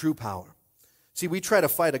 The true power. See, we try to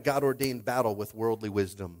fight a God-ordained battle with worldly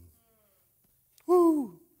wisdom.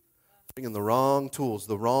 Woo! Bringing the wrong tools,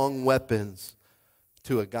 the wrong weapons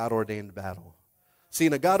to a God-ordained battle. See,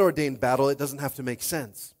 in a God-ordained battle, it doesn't have to make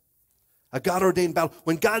sense. A God-ordained battle,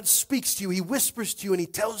 when God speaks to you, he whispers to you and he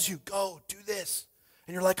tells you, go, do this.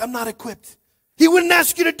 And you're like, I'm not equipped. He wouldn't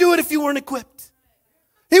ask you to do it if you weren't equipped.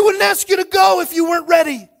 He wouldn't ask you to go if you weren't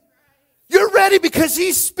ready. You're ready because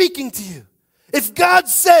he's speaking to you. If God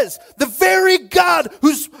says, the very God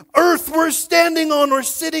whose earth we're standing on or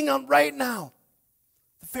sitting on right now,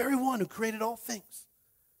 the very one who created all things,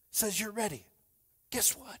 says you're ready,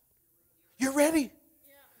 guess what? You're ready.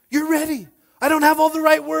 You're ready. I don't have all the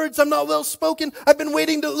right words. I'm not well spoken. I've been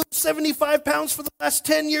waiting to lose 75 pounds for the last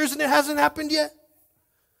 10 years and it hasn't happened yet.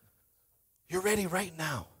 You're ready right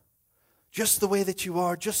now. Just the way that you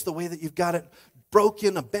are, just the way that you've got it.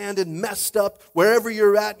 Broken, abandoned, messed up, wherever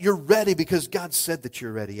you're at, you're ready because God said that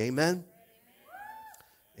you're ready. Amen?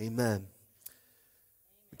 Amen.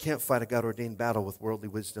 We can't fight a God-ordained battle with worldly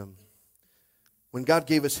wisdom. When God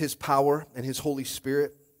gave us his power and his Holy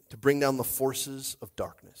Spirit to bring down the forces of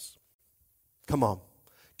darkness. Come on.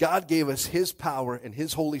 God gave us his power and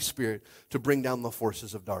his Holy Spirit to bring down the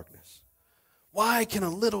forces of darkness. Why can a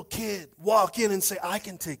little kid walk in and say, I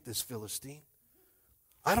can take this Philistine?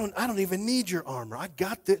 I don't even need your armor. I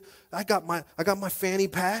got my fanny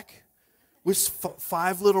pack with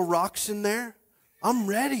 5 little rocks in there. I'm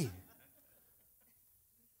ready.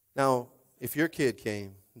 Now, if your kid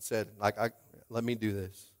came and said, let me do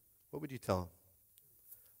this, what would you tell him?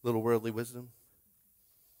 Little worldly wisdom?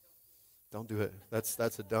 Don't do it. That's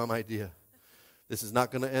a dumb idea. This is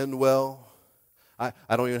not going to end well.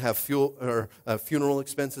 I don't even have funeral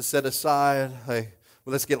expenses set aside.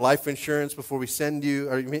 Well, let's get life insurance before we send you.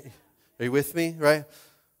 Are you with me, right?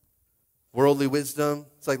 Worldly wisdom.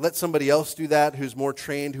 It's like, let somebody else do that who's more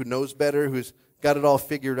trained, who knows better, who's got it all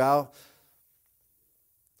figured out.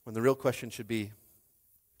 When the real question should be,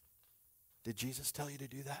 did Jesus tell you to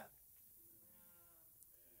do that?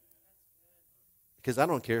 Because I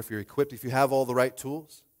don't care if you're equipped, if you have all the right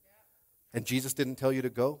tools, and Jesus didn't tell you to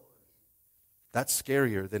go. That's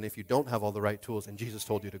scarier than if you don't have all the right tools and Jesus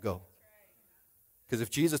told you to go. Because if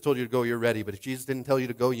Jesus told you to go, you're ready. But if Jesus didn't tell you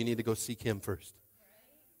to go, you need to go seek Him first.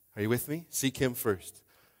 Are you with me? Seek Him first.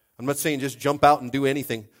 I'm not saying just jump out and do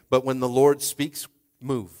anything. But when the Lord speaks,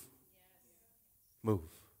 move. Move.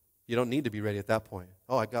 You don't need to be ready at that point.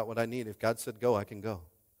 Oh, I got what I need. If God said go, I can go.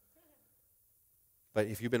 But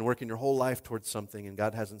if you've been working your whole life towards something and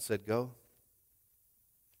God hasn't said go,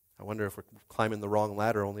 I wonder if we're climbing the wrong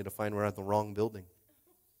ladder only to find we're at the wrong building.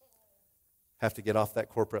 Have to get off that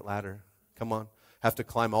corporate ladder. Come on. Have to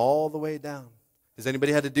climb all the way down. Has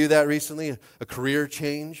anybody had to do that recently? A career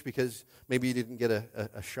change because maybe you didn't get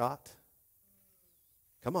a shot?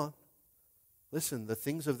 Come on. Listen, the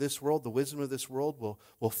things of this world, the wisdom of this world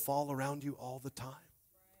will fall around you all the time.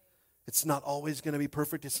 It's not always going to be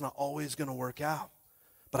perfect. It's not always going to work out.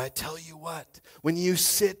 But I tell you what, when you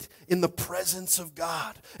sit in the presence of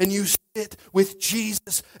God and you sit with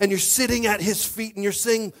Jesus and you're sitting at His feet and you're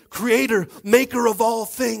saying, Creator, Maker of all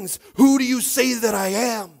things, who do you say that I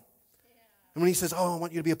am? And when He says, oh, I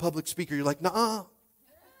want you to be a public speaker, you're like, nuh-uh,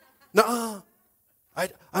 nuh-uh.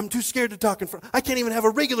 I'm too scared to talk in front. I can't even have a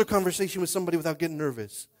regular conversation with somebody without getting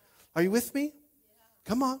nervous. Are you with me?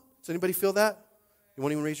 Come on. Does anybody feel that? You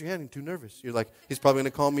won't even raise your hand. You're too nervous. You're like, he's probably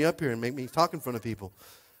going to call me up here and make me talk in front of people.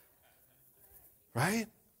 Right?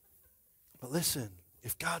 But listen,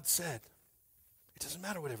 if God said, it doesn't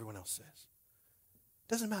matter what everyone else says.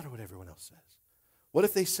 It doesn't matter what everyone else says. What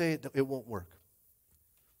if they say it won't work?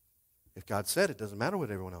 If God said it doesn't matter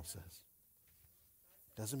what everyone else says.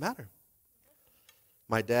 It doesn't matter.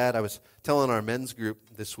 My dad, I was telling our men's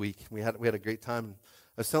group this week, we had a great time.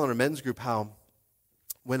 I was telling our men's group how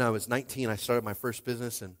when I was 19, I started my first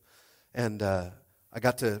business, and I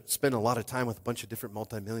got to spend a lot of time with a bunch of different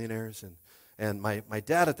multimillionaires. And my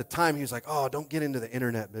dad at the time, he was like, oh, don't get into the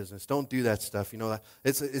internet business. Don't do that stuff. You know,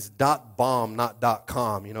 it's .bomb, not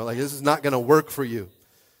 .com. You know, like this is not going to work for you.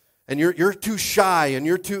 And you're too shy and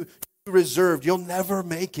you're too reserved. You'll never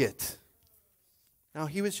make it. Now,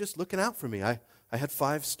 he was just looking out for me. I had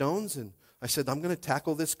 5 stones, and I said, I'm going to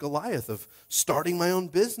tackle this Goliath of starting my own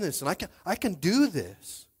business, and I can do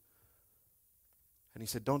this. And he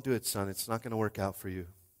said, don't do it, son. It's not going to work out for you.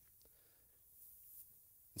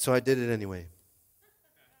 And so I did it anyway.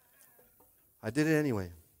 I did it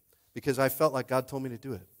anyway because I felt like God told me to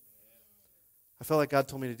do it. I felt like God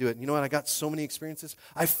told me to do it. And you know what? I got so many experiences.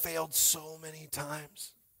 I failed so many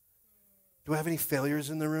times. Do I have any failures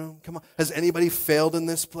in the room? Come on. Has anybody failed in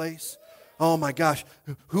this place? Oh my gosh.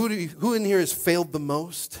 Who in here has failed the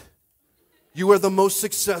most? You are the most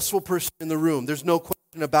successful person in the room. There's no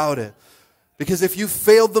question about it. Because if you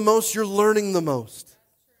failed the most, you're learning the most.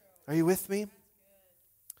 Are you with me?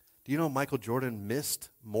 Do you know Michael Jordan missed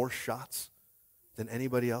more shots than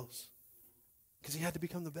anybody else? Because he had to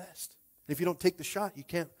become the best. And if you don't take the shot, you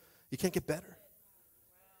can't get better.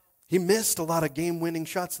 He missed a lot of game-winning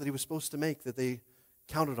shots that he was supposed to make that they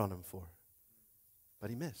counted on him for.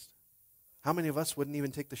 But he missed. How many of us wouldn't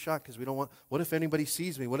even take the shot because we don't want, what if anybody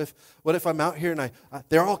sees me? What if I'm out here and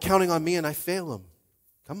they're all counting on me and I fail them?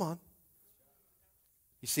 Come on.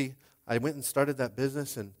 You see, I went and started that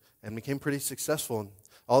business and became pretty successful. And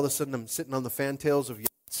all of a sudden, I'm sitting on the fantails of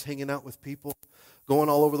yachts, hanging out with people, going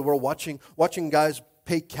all over the world, watching guys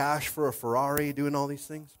pay cash for a Ferrari, doing all these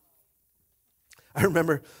things. I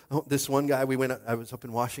remember this one guy, I was up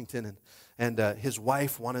in Washington, and his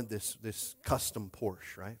wife wanted this custom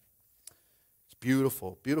Porsche, right? It's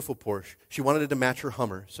beautiful, beautiful Porsche. She wanted it to match her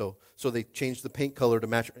Hummer, so they changed the paint color to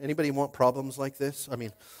match. Anybody want problems like this? I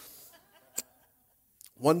mean,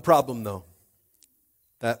 one problem though,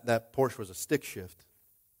 that Porsche was a stick shift.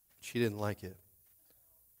 She didn't like it.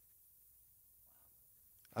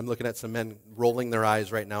 I'm looking at some men rolling their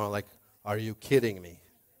eyes right now like, are you kidding me?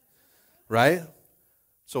 right?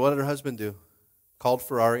 So what did her husband do? Called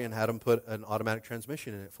Ferrari and had him put an automatic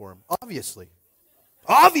transmission in it for him. Obviously.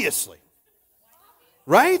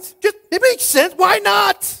 Right? It makes sense. Why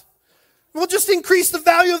not? We'll just increase the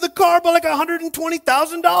value of the car by like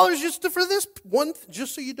 $120,000 for this one,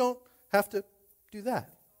 just so you don't have to do that.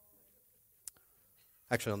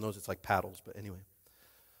 Actually, on those it's like paddles, but anyway.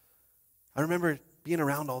 I remember being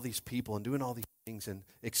around all these people and doing all these things and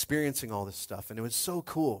experiencing all this stuff, and it was so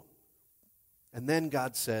cool. And then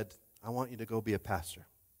God said, I want you to go be a pastor.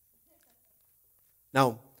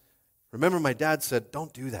 Now, remember my dad said,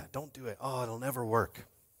 don't do that, don't do it. Oh, it'll never work.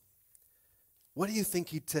 What do you think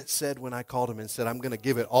he said when I called him and said, I'm going to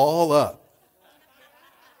give it all up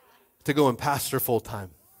to go and pastor full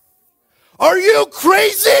time? Are you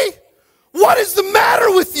crazy? What is the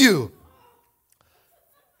matter with you?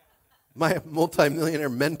 My multimillionaire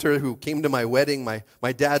mentor who came to my wedding,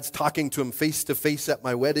 my dad's talking to him face to face at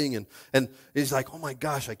my wedding, and he's like, oh my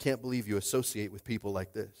gosh, I can't believe you associate with people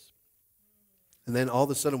like this. And then all of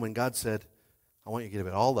a sudden when God said, I want you to give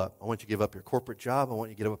it all up. I want you to give up your corporate job. I want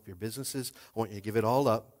you to give up your businesses. I want you to give it all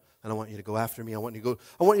up, and I want you to go after me. I want you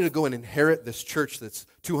to go and inherit this church that's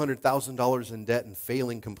 $200,000 in debt and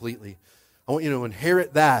failing completely. I want you to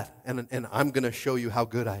inherit that, and I'm going to show you how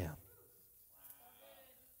good I am.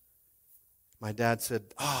 My dad said,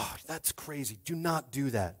 oh, that's crazy. Do not do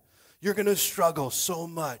that. You're going to struggle so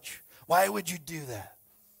much. Why would you do that?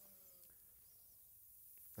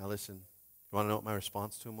 Now listen, you want to know what my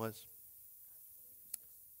response to him was?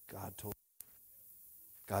 God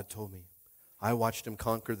told me. I watched him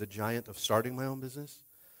conquer the giant of starting my own business,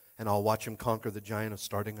 and I'll watch him conquer the giant of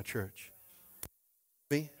starting a church.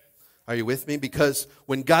 Me? Are you with me? Because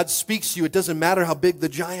when God speaks to you, it doesn't matter how big the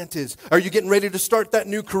giant is. Are you getting ready to start that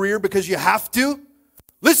new career because you have to?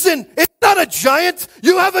 Listen, it's not a giant.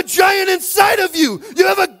 You have a giant inside of you. You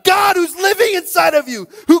have a God who's living inside of you,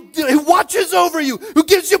 who watches over you, who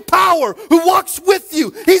gives you power, who walks with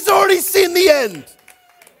you. He's already seen the end.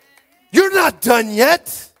 You're not done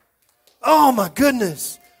yet. Oh my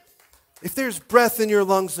goodness. If there's breath in your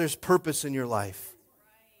lungs, there's purpose in your life.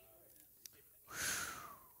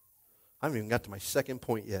 I haven't even got to my second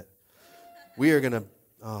point yet. We are going to,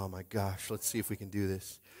 oh my gosh, let's see if we can do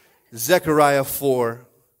this. Zechariah 4,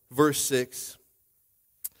 verse 6.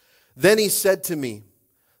 Then he said to me,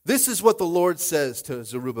 this is what the Lord says to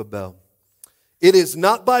Zerubbabel. It is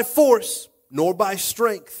not by force, nor by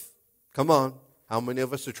strength. Come on. How many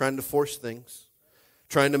of us are trying to force things?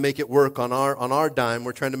 Trying to make it work on our dime.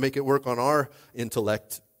 We're trying to make it work on our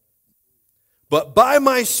intellect. But by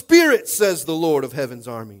my Spirit, says the Lord of heaven's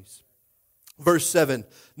armies. Verse 7,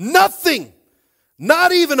 nothing,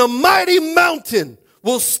 not even a mighty mountain,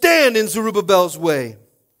 will stand in Zerubbabel's way.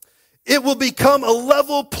 It will become a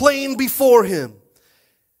level plain before him.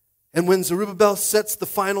 And when Zerubbabel sets the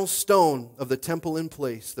final stone of the temple in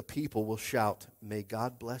place, the people will shout, may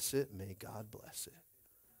God bless it, may God bless it.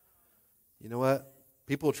 You know what?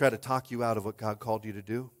 People will try to talk you out of what God called you to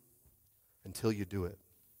do until you do it.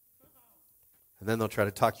 And then they'll try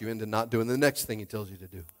to talk you into not doing the next thing he tells you to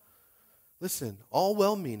do. Listen, all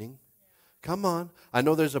well-meaning. Come on. I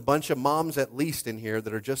know there's a bunch of moms at least in here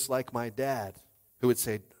that are just like my dad who would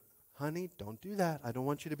say, honey, don't do that. I don't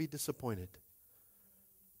want you to be disappointed.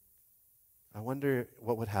 I wonder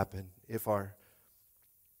what would happen if our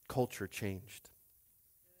culture changed,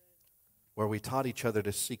 where we taught each other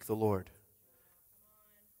to seek the Lord.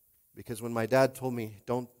 Because when my dad told me,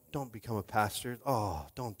 don't become a pastor, oh,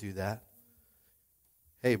 don't do that.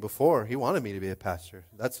 Hey, before, he wanted me to be a pastor.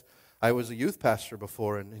 I was a youth pastor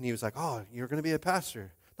before, and he was like, oh, you're going to be a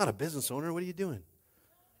pastor, not a business owner. What are you doing?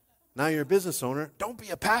 Now you're a business owner. Don't be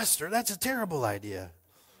a pastor. That's a terrible idea.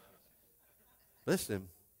 Listen.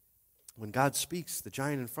 When God speaks, the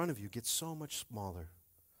giant in front of you gets so much smaller,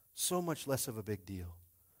 so much less of a big deal.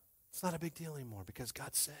 It's not a big deal anymore because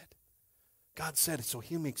God said. God said it, so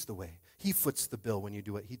he makes the way. He foots the bill when you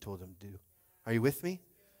do what he told him to do. Are you with me?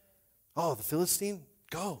 Oh, the Philistine?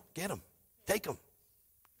 Go, get him. Take him.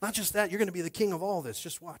 Not just that, you're going to be the king of all this.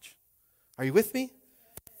 Just watch. Are you with me?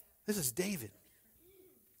 This is David.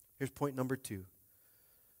 Here's point number 2.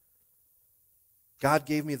 God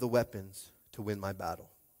gave me the weapons to win my battle.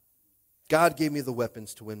 God gave me the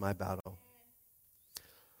weapons to win my battle.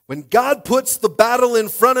 When God puts the battle in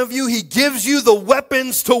front of you, he gives you the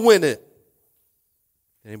weapons to win it.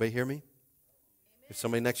 Anybody hear me? If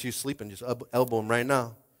somebody next to you is sleeping, just elbow him right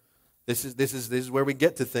now. This is where we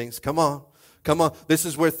get to things. Come on. Come on. This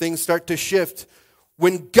is where things start to shift.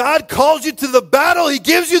 When God calls you to the battle, he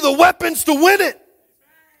gives you the weapons to win it.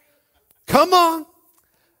 Come on.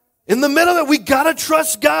 In the middle of it, we got to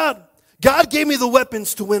trust God. God gave me the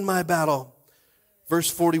weapons to win my battle. Verse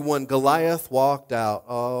 41, Goliath walked out.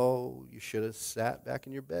 Oh, you should have sat back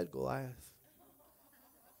in your bed, Goliath.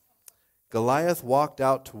 Goliath walked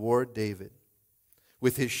out toward David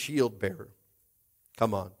with his shield bearer.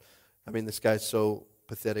 Come on. I mean, this guy's so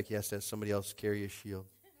pathetic, he has to have somebody else carry his shield.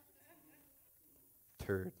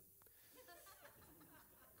 Turd.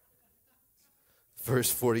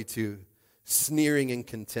 Verse 42, sneering in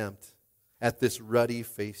contempt at this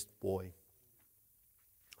ruddy-faced boy.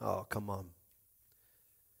 Oh, come on.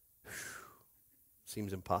 Whew.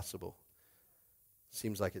 Seems impossible.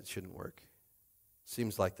 Seems like it shouldn't work.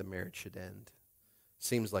 Seems like the marriage should end.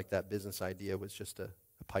 Seems like that business idea was just a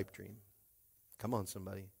pipe dream. Come on,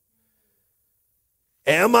 somebody.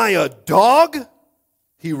 Am I a dog?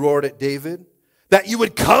 He roared at David. That you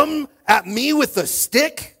would come at me with a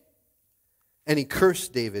stick? And he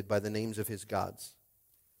cursed David by the names of his gods.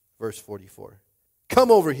 Verse 44.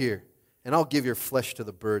 Come over here, and I'll give your flesh to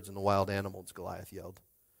the birds and the wild animals, Goliath yelled.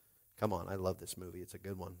 Come on, I love this movie. It's a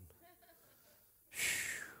good one.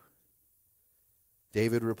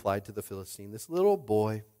 David replied to the Philistine. This little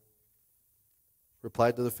boy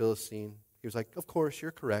replied to the Philistine. He was like, of course,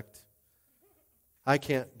 you're correct. I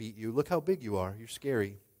can't beat you. Look how big you are. You're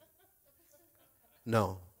scary.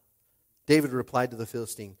 No. David replied to the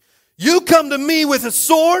Philistine, you come to me with a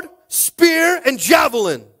sword, spear, and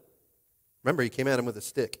javelin. Remember, he came at him with a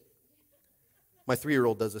stick. My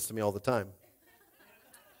 3-year-old does this to me all the time.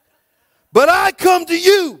 But I come to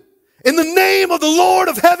you in the name of the Lord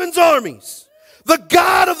of heaven's armies, the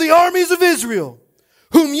God of the armies of Israel,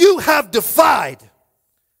 whom you have defied.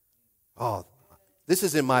 Oh, this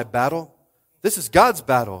isn't my battle. This is God's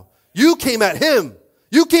battle. You came at him.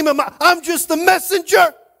 You came at I'm just the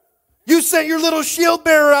messenger. You sent your little shield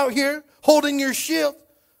bearer out here holding your shield.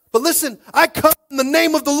 But listen, I come in the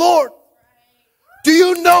name of the Lord. Do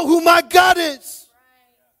you know who my God is?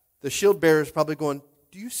 The shield bearer is probably going,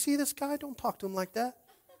 do you see this guy? Don't talk to him like that.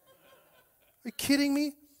 Are you kidding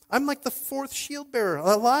me? I'm like the 4th shield bearer.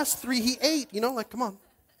 The last 3 he ate. You know, like, come on.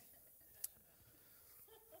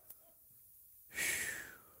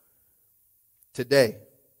 Today.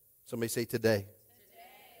 Somebody say today.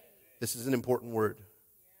 This is an important word.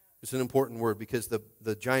 It's an important word because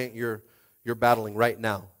the giant you're battling right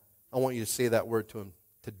now, I want you to say that word to him.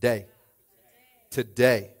 Today.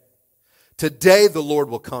 Today. Today the Lord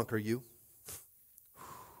will conquer you.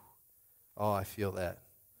 Oh, I feel that.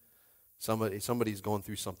 Somebody's going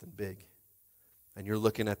through something big. And you're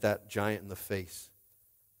looking at that giant in the face.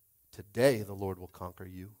 Today the Lord will conquer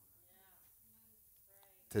you.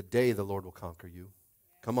 Today the Lord will conquer you.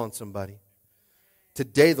 Come on, somebody.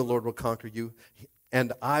 Today the Lord will conquer you,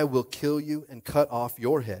 and I will kill you and cut off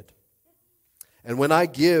your head. And when I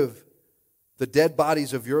give the dead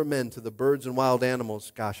bodies of your men to the birds and wild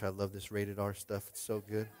animals, gosh, I love this rated R stuff. It's so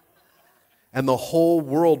good. And the whole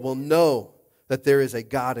world will know that there is a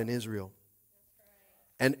God in Israel.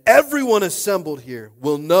 And everyone assembled here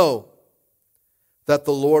will know that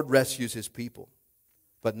the Lord rescues his people,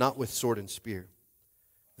 but not with sword and spear.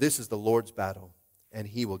 This is the Lord's battle, and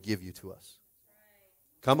he will give you to us.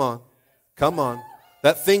 Come on. Come on.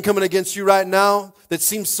 That thing coming against you right now that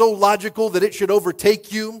seems so logical that it should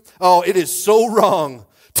overtake you. Oh, it is so wrong.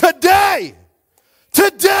 Today,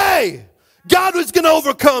 God is going to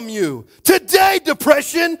overcome you. Today,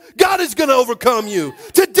 depression, God is going to overcome you.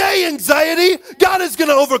 Today, anxiety, God is going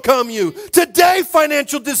to overcome you. Today,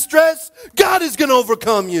 financial distress, God is going to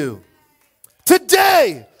overcome you.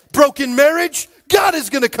 Today, broken marriage, God is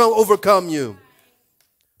going to overcome you.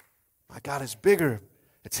 My God is bigger.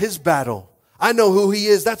 It's his battle. I know who he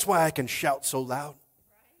is. That's why I can shout so loud.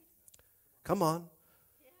 Come on.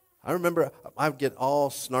 I remember I would get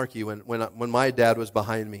all snarky when my dad was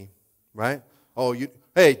behind me, right? Oh,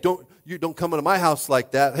 don't come into my house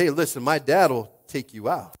like that. Hey, listen, my dad will take you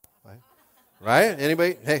out, right?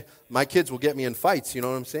 Anybody? Hey, my kids will get me in fights. You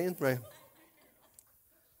know what I'm saying, right?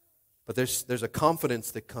 But there's a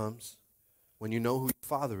confidence that comes when you know who your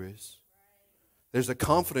father is. There's a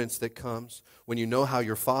confidence that comes when you know how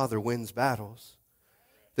your father wins battles.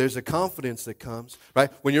 There's a confidence that comes,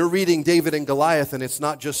 right? When you're reading David and Goliath and it's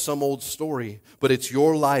not just some old story, but it's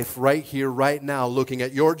your life right here, right now, looking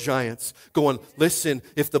at your giants, going, listen,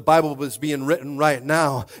 if the Bible was being written right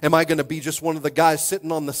now, am I going to be just one of the guys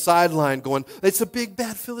sitting on the sideline going, it's a big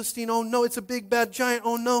bad Philistine, oh no, it's a big bad giant,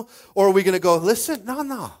 oh no? Or are we going to go, listen,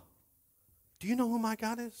 no. Do you know who my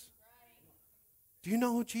God is? Do you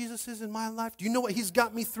know who Jesus is in my life? Do you know what he's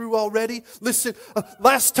got me through already? Listen,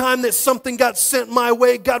 last time that something got sent my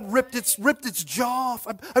way, God ripped its jaw off.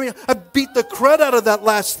 I beat the crud out of that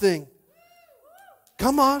last thing.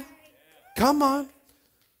 Come on.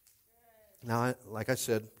 Now, like I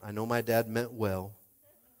said, I know my dad meant well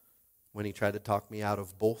when he tried to talk me out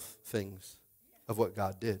of both things of what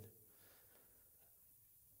God did.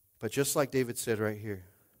 But just like David said right here,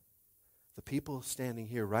 the people standing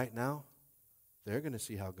here right now, they're going to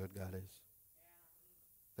see how good God is.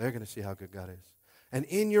 They're going to see how good God is. And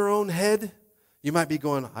in your own head, you might be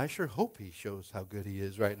going, I sure hope he shows how good he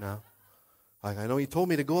is right now. Like, I know he told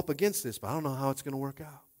me to go up against this, but I don't know how it's going to work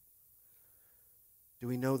out. Do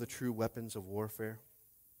we know the true weapons of warfare?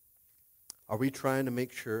 Are we trying to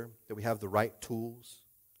make sure that we have the right tools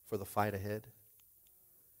for the fight ahead?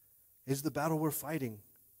 Is the battle we're fighting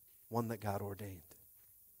one that God ordained?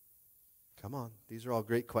 Come on, these are all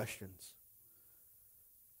great questions.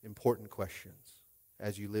 Important questions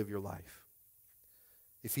as you live your life.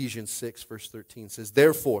 Ephesians 6, verse 13 says,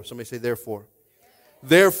 therefore, somebody say therefore.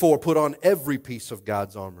 Therefore, put on every piece of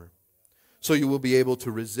God's armor, so you will be able to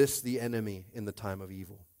resist the enemy in the time of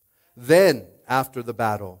evil. Then, after the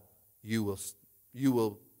battle, you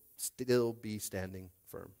will still be standing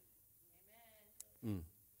firm. You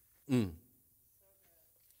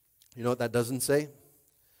know what that doesn't say?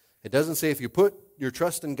 It doesn't say if you put your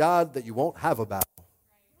trust in God that you won't have a battle.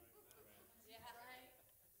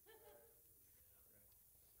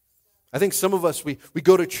 I think some of us, we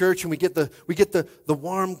go to church and we get the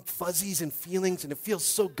warm fuzzies and feelings, and it feels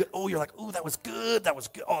so good. Oh, you're like, oh, that was good. That was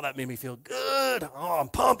good. Oh, that made me feel good. Oh, I'm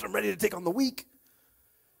pumped. I'm ready to take on the week.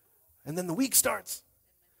 And then the week starts,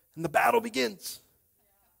 and the battle begins.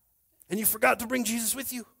 And you forgot to bring Jesus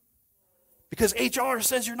with you because HR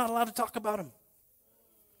says you're not allowed to talk about him.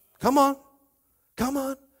 Come on. Come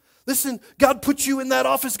on. Listen, God put you in that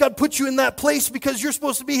office. God put you in that place because you're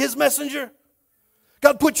supposed to be his messenger.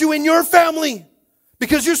 God put you in your family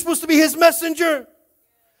because you're supposed to be his messenger.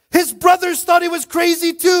 His brothers thought he was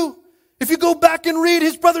crazy too. If you go back and read,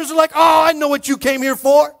 his brothers are like, oh, I know what you came here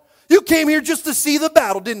for. You came here just to see the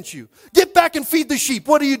battle, didn't you? Get back and feed the sheep.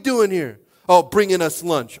 What are you doing here? Oh, bringing us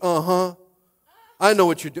lunch. Uh-huh. I know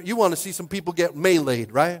what you're doing. You want to see some people get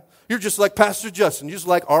meleeed, right? You're just like Pastor Justin. You just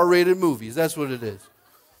like R-rated movies. That's what it is.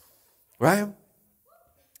 Right?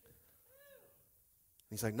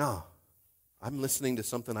 He's like, no. I'm listening to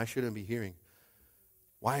something I shouldn't be hearing.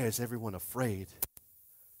 Why is everyone afraid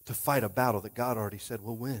to fight a battle that God already said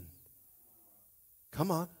will win?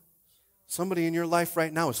 Come on. Somebody in your life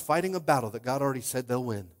right now is fighting a battle that God already said they'll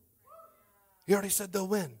win. He already said they'll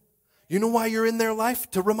win. You know why you're in their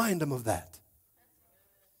life? To remind them of that.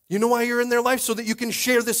 You know why you're in their life? So that you can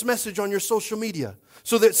share this message on your social media.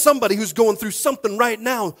 So that somebody who's going through something right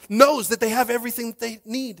now knows that they have everything that they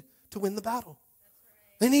need to win the battle.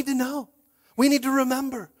 They need to know. We need to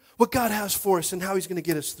remember what God has for us and how he's going to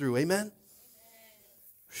get us through. Amen?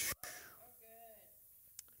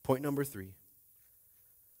 Point number 3.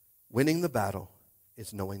 Winning the battle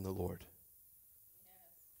is knowing the Lord.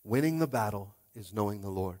 Winning the battle is knowing the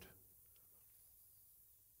Lord.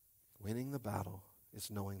 Winning the battle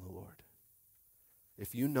is knowing the Lord.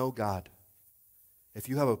 If you know God, if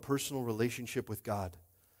you have a personal relationship with God,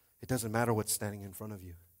 it doesn't matter what's standing in front of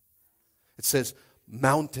you. It says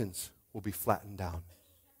mountains will be flattened down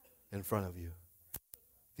in front of you.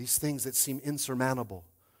 These things that seem insurmountable,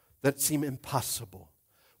 that seem impossible.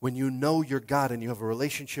 When you know your God and you have a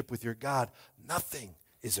relationship with your God, nothing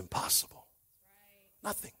is impossible.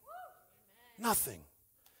 Nothing. Nothing.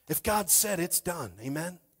 If God said, it's done.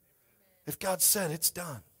 Amen? If God said, it's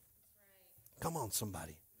done. Come on,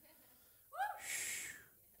 somebody.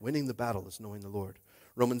 Winning the battle is knowing the Lord.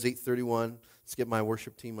 Romans 8:31. Let's get my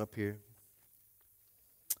worship team up here.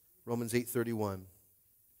 Romans 8:31.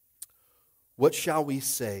 What shall we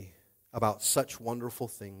say about such wonderful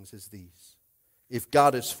things as these? If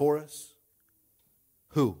God is for us,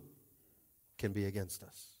 who can be against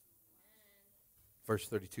us? Verse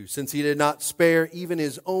 32. Since he did not spare even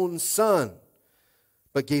his own son,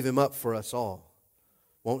 but gave him up for us all,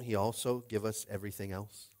 won't he also give us everything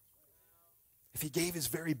else? If he gave his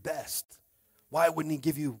very best, why wouldn't he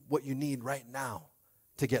give you what you need right now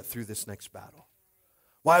to get through this next battle?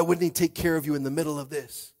 Why wouldn't he take care of you in the middle of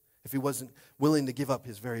this if he wasn't willing to give up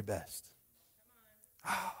his very best?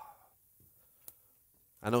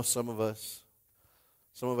 I know some of us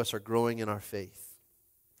are growing in our faith,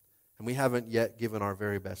 and we haven't yet given our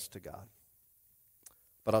very best to God.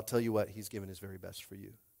 But I'll tell you what, he's given his very best for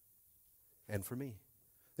you and for me.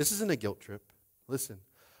 This isn't a guilt trip. Listen,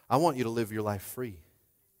 I want you to live your life free.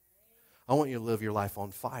 I want you to live your life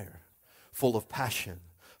on fire, full of passion,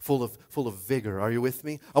 full of vigor. Are you with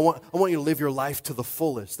me? I want you to live your life to the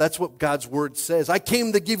fullest. That's what God's word says. I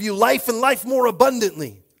came to give you life and life more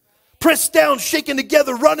abundantly. Pressed down, shaken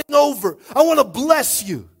together, running over. I want to bless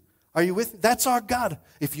you. Are you with me? That's our God.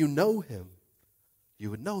 If you know him, you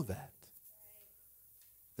would know that.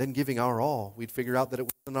 Then giving our all, we'd figure out that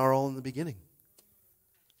it wasn't our all in the beginning.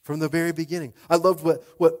 From the very beginning. I loved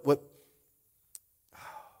what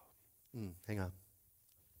hang on.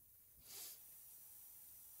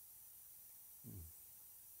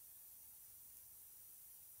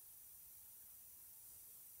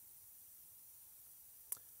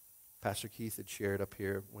 Pastor Keith had shared up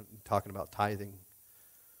here when talking about tithing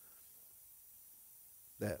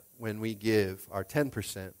that when we give our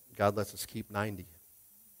 10%, God lets us keep 90.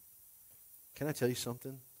 Can I tell you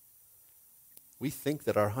something? We think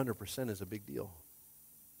that our 100% is a big deal.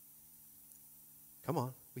 Come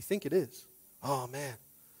on, we think it is. Oh man,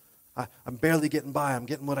 I'm barely getting by. I'm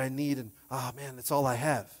getting what I need, and man, that's all I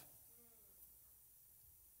have.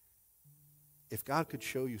 If God could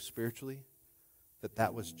show you spiritually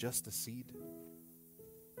that was just a seed,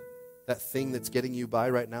 that thing that's getting you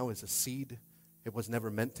by right now is a seed. It was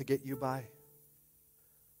never meant to get you by.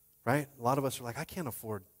 Right? A lot of us are like, I can't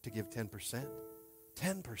afford to give 10%.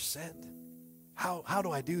 10%? How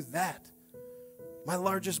do I do that? My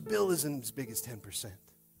largest bill isn't as big as 10%.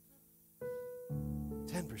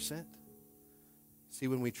 10%. See,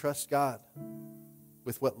 when we trust God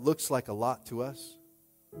with what looks like a lot to us,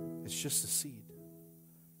 it's just a seed.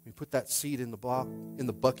 We put that seed in the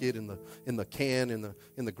bucket, in the can,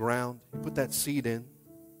 in the ground. You put that seed in, and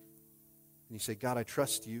you say, God, I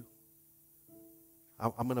trust you.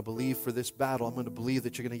 I'm going to believe for this battle. I'm going to believe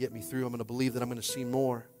that you're going to get me through. I'm going to believe that I'm going to see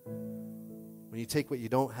more. When you take what you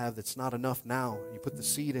don't have that's not enough now, you put the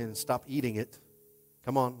seed in and stop eating it.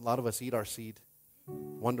 Come on, a lot of us eat our seed.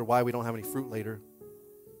 Wonder why we don't have any fruit later.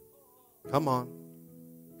 Come on.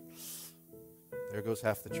 There goes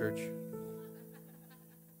half the church.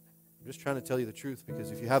 I'm just trying to tell you the truth, because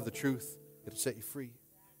if you have the truth, it'll set you free.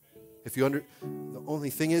 The only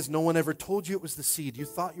thing is, no one ever told you it was the seed. You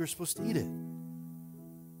thought you were supposed to eat it.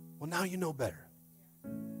 Well, now you know better.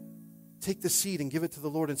 Take the seed and give it to the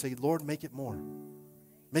Lord and say, Lord, make it more.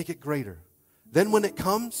 Make it greater. Then when it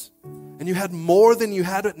comes and you had more than you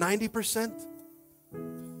had at 90%,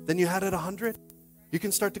 than you had at 100, you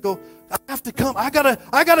can start to go, I have to come. I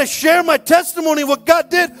gotta share my testimony of what God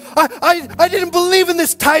did. I didn't believe in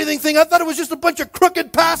this tithing thing. I thought it was just a bunch of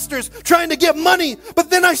crooked pastors trying to get money.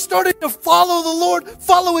 But then I started to follow the Lord,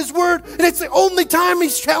 follow His word, and it's the only time He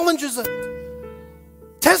challenges us.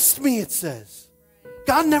 Test me, it says.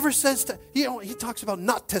 God never says, He talks about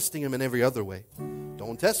not testing Him in every other way.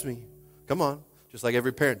 Don't test me. Come on. Just like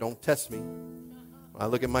every parent, don't test me. When I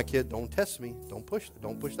look at my kid, don't test me. Don't push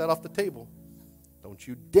that off the table. Don't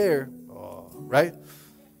you dare. Oh, right?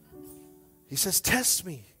 He says, test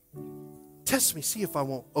me. Test me. See if I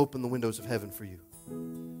won't open the windows of heaven for you.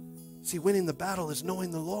 See, winning the battle is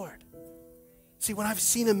knowing the Lord. See, when I've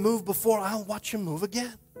seen Him move before, I'll watch Him move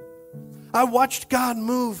again. I watched God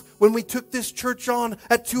move when we took this church on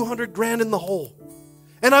at $200,000 in the hole.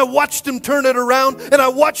 And I watched Him turn it around, and I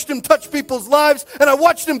watched Him touch people's lives, and I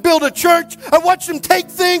watched Him build a church. I watched Him take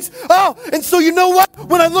things. And so you know what?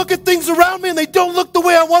 When I look at things around me and they don't look the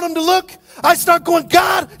way I want them to look, I start going,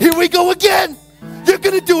 God, here we go again. You're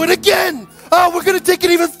going to do it again. We're going to take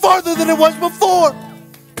it even farther than it was before.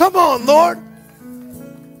 Come on, Lord.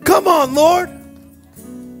 Come on, Lord.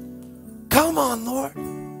 Come on, Lord.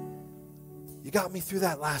 You got me through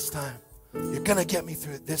that last time. You're going to get me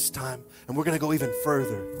through it this time, and we're going to go even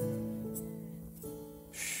further.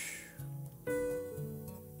 Shh.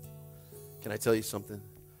 Can I tell you something?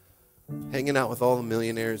 Hanging out with all the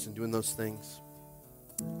millionaires and doing those things,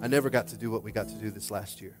 I never got to do what we got to do this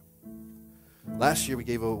last year. Last year, we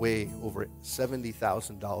gave away over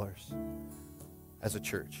 $70,000 as a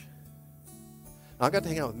church. Now, I got to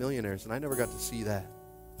hang out with millionaires, and I never got to see that.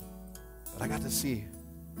 But I got to see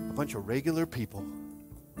a bunch of regular people.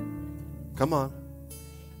 Come on.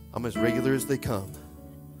 I'm as regular as they come.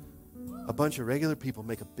 A bunch of regular people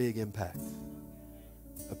make a big impact.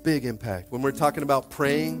 A big impact. When we're talking about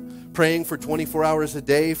praying for 24 hours a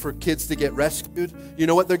day for kids to get rescued, you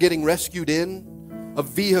know what they're getting rescued in? A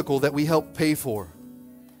vehicle that we help pay for.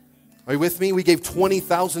 Are you with me? We gave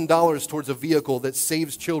 $20,000 towards a vehicle that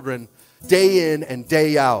saves children day in and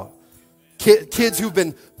day out. Kids who've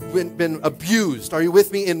been abused, are you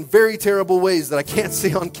with me, in very terrible ways that I can't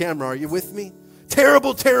see on camera. Are you with me?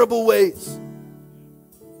 Terrible, terrible ways.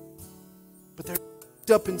 But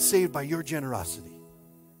they're up and saved by your generosity.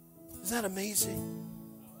 Isn't that amazing?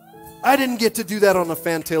 I didn't get to do that on a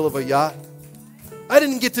fantail of a yacht. I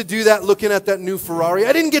didn't get to do that looking at that new Ferrari.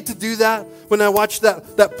 I didn't get to do that when I watched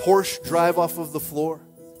that Porsche drive off of the floor.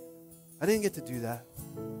 I didn't get to do that.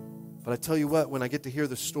 But I tell you what, when I get to hear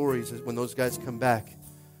the stories, when those guys come back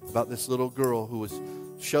about this little girl who was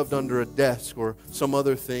shoved under a desk or some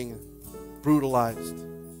other thing, brutalized.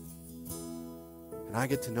 And I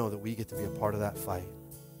get to know that we get to be a part of that fight.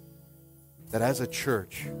 That as a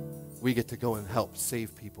church, we get to go and help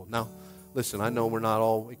save people. Now, listen, I know we're not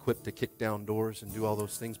all equipped to kick down doors and do all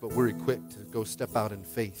those things, but we're equipped to go step out in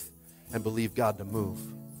faith and believe God to move.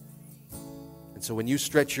 And so when you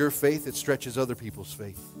stretch your faith, it stretches other people's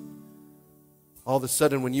faith. All of a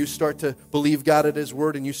sudden, when you start to believe God at His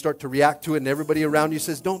word and you start to react to it and everybody around you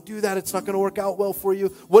says, don't do that, it's not going to work out well for you.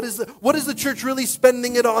 What is the church really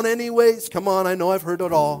spending it on anyways? Come on, I know I've heard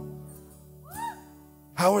it all.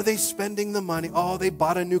 How are they spending the money? Oh, they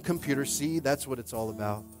bought a new computer. See, that's what it's all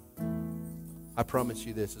about. I promise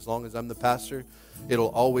you this, as long as I'm the pastor, it'll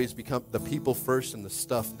always become the people first and the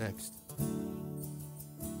stuff next.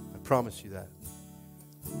 I promise you that.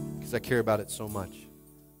 Because I care about it so much.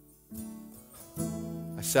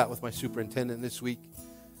 I sat with my superintendent this week,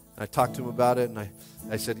 and I talked to him about it, and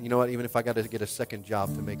I said, you know what, even if I got to get a second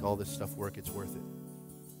job to make all this stuff work, it's worth it.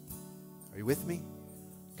 Are you with me?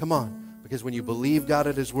 Come on. Because when you believe God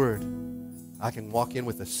at His word, I can walk in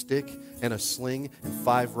with a stick and a sling and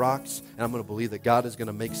 5 rocks, and I'm going to believe that God is going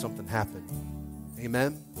to make something happen.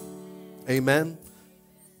 Amen? Amen?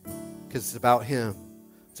 Because it's about Him.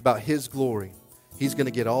 It's about His glory. He's going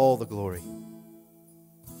to get all the glory.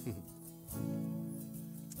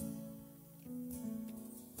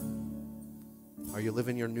 Are you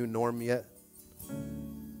living your new norm yet?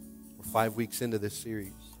 We're 5 weeks into this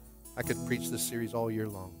series. I could preach this series all year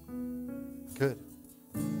long. Good.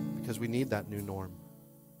 Because we need that new norm.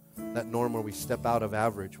 That norm where we step out of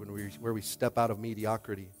average, where we step out of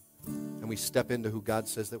mediocrity, and we step into who God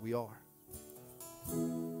says that we are.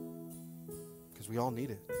 Because we all need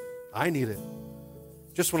it. I need it.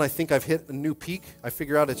 Just when I think I've hit a new peak, I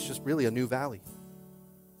figure out it's just really a new valley.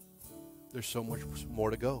 There's so much more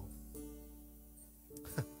to go.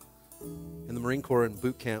 In the Marine Corps in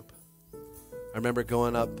boot camp, I remember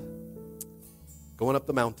going up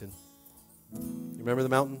the mountain. You remember the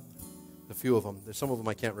mountain? A few of them. There's some of them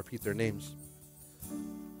I can't repeat their names.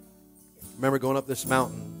 Remember going up this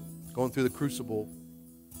mountain, going through the crucible,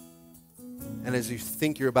 and as you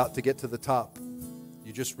think you're about to get to the top,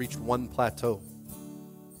 you just reached one plateau.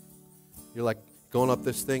 You're like going up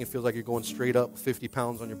this thing, it feels like you're going straight up, 50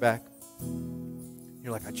 pounds on your back.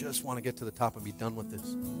 You're like, I just want to get to the top and be done with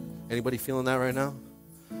this. Anybody feeling that right now?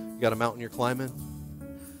 You got a mountain you're climbing?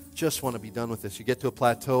 Just want to be done with this. You get to a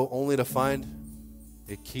plateau only to find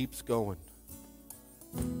it keeps going.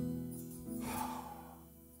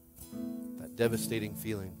 That devastating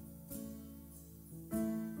feeling.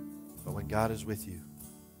 But when God is with you,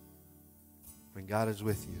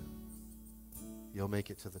 you'll make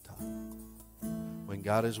it to the top. When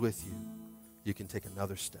God is with you, you can take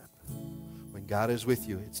another step. When God is with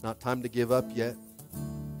you, it's not time to give up yet.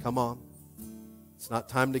 Come on. It's not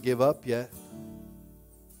time to give up yet.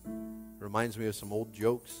 It reminds me of some old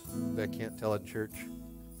jokes that I can't tell in church.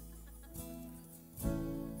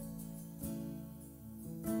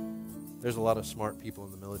 There's a lot of smart people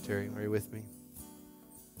in the military. Are you with me?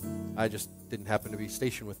 I just didn't happen to be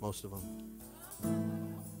stationed with most of them.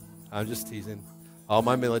 I'm just teasing. All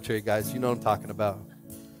my military guys, you know what I'm talking about.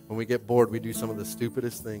 When we get bored, we do some of the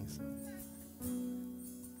stupidest things.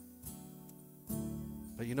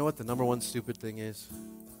 But you know what the number one stupid thing is?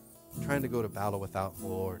 Trying to go to battle without the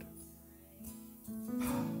Lord.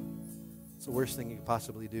 It's the worst thing you could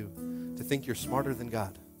possibly do. To think you're smarter than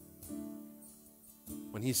God.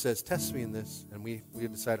 When He says, test me in this, and we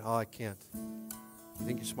decide, oh, I can't. You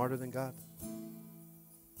think you're smarter than God?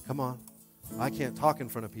 Come on. I can't talk in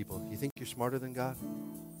front of people. You think you're smarter than God?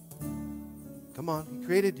 Come on. He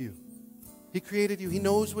created you. He created you. He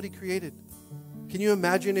knows what He created. Can you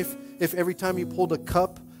imagine if every time you pulled a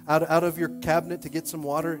cup out of your cabinet to get some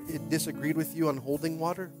water, it disagreed with you on holding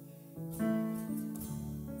water?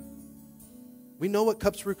 We know what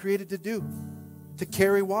cups were created to do, to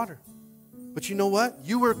carry water. But you know what?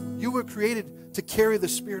 You were created to carry the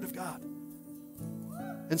Spirit of God.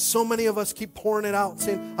 And so many of us keep pouring it out,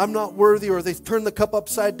 saying, I'm not worthy, or they turn the cup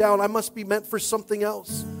upside down. I must be meant for something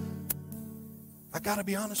else. I got to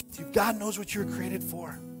be honest with you. God knows what you were created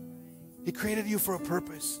for. He created you for a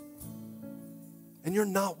purpose. And you're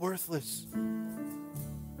not worthless.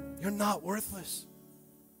 You're not worthless.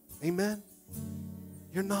 Amen?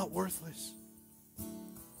 You're not worthless.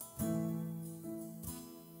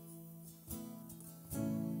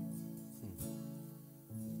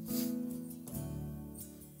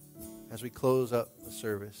 As we close up the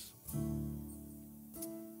service,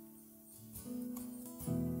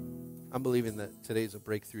 I'm believing that today's a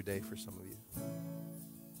breakthrough day for some of you.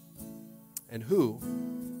 And who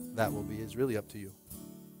that will be is really up to you.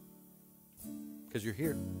 Because you're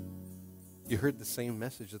here. You heard the same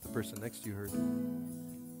message that the person next to you heard.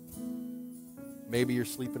 Maybe you're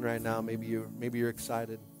sleeping right now. Maybe you're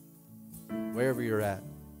excited. Wherever you're at,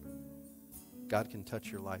 God can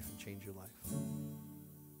touch your life and change your life.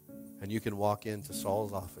 And you can walk into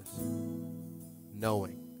Saul's office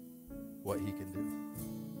knowing what he can do.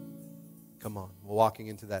 Come on. We're walking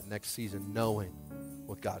into that next season knowing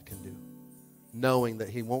what God can do. Knowing that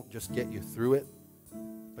he won't just get you through it,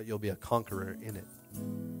 but you'll be a conqueror in it.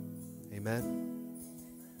 Amen?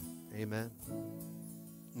 Amen.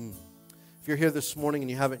 If you're here this morning and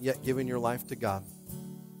you haven't yet given your life to God,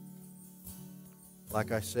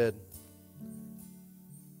 like I said,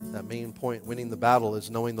 that main point, winning the battle, is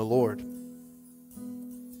knowing the Lord.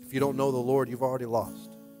 If you don't know the Lord, you've already lost.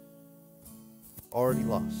 Already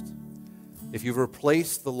lost. If you've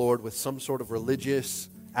replaced the Lord with some sort of religious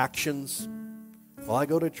actions, well, I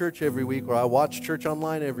go to church every week, or I watch church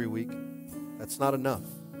online every week, that's not enough.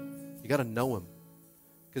 You got to know him.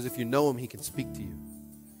 Because if you know him, he can speak to you.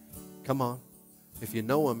 Come on. If you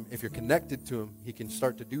know him, if you're connected to him, he can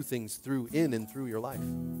start to do things in and through your life.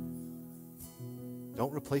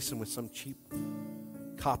 Don't replace him with some cheap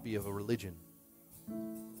copy of a religion.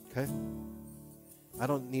 Okay? I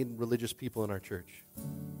don't need religious people in our church.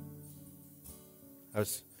 I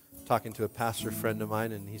was talking to a pastor friend of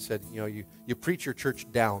mine, and he said, you preach your church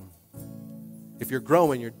down. If you're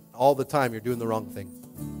growing, all the time, you're doing the wrong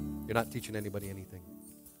thing. You're not teaching anybody anything.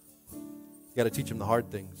 You got to teach them the hard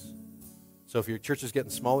things. So if your church is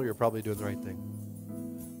getting smaller, you're probably doing the right thing.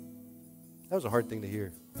 That was a hard thing to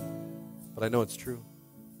hear. But I know it's true.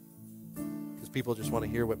 Because people just want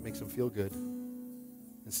to hear what makes them feel good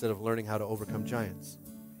instead of learning how to overcome giants.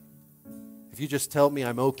 If you just tell me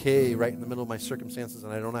I'm okay right in the middle of my circumstances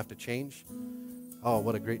and I don't have to change, oh,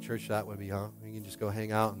 what a great church that would be, huh? You can just go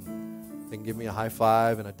hang out and they can give me a high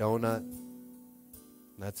five and a donut.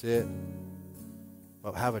 And that's it.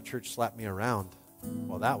 But have a church slap me around.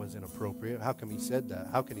 Well, that was inappropriate. How come he said that?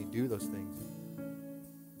 How can he do those things?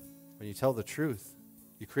 When you tell the truth,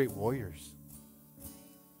 you create warriors.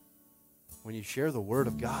 When you share the word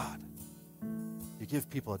of God, you give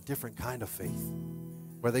people a different kind of faith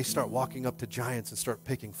where they start walking up to giants and start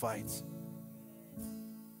picking fights.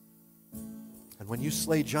 And when you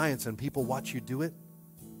slay giants and people watch you do it,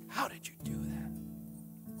 how did you do that?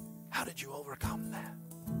 How did you overcome that?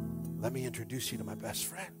 Let me introduce you to my best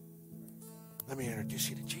friend. Let me introduce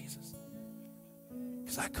you to Jesus.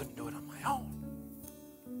 Because I couldn't do it on my own.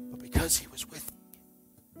 But because he was with me,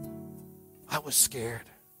 I was scared.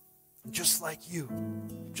 I'm just like you.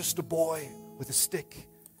 Just a boy with a stick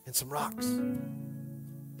and some rocks.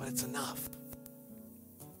 But it's enough.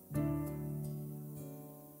 Come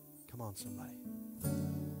on, somebody.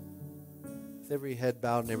 With every head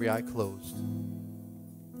bowed and every eye closed,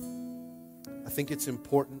 I think it's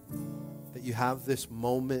important that you have this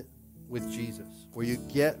moment with Jesus where you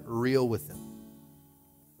get real with him.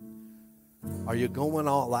 Are you going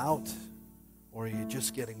all out, or are you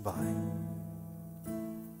just getting by?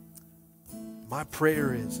 My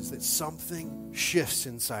prayer is that something shifts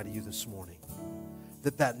inside of you this morning.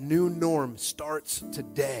 That new norm starts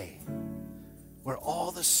today, where all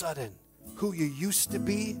of a sudden, who you used to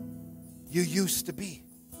be, you used to be.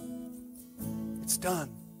 It's done.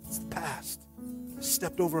 It's the past. I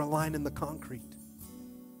stepped over a line in the concrete.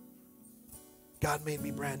 God made me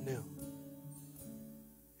brand new.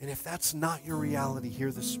 And if that's not your reality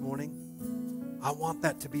here this morning, I want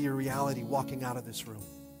that to be your reality walking out of this room.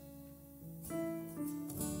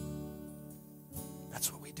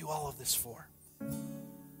 That's what we do all of this for.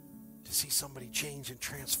 To see somebody changed and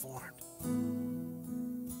transformed.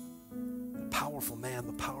 The powerful man,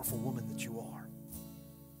 the powerful woman that you are.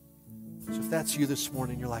 So if that's you this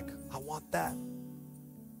morning, you're like, I want that.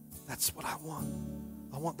 That's what I want.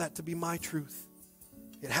 I want that to be my truth.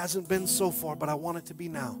 It hasn't been so far, but I want it to be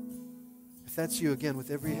now. If that's you, again,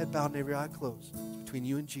 with every head bowed and every eye closed, it's between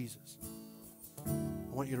you and Jesus.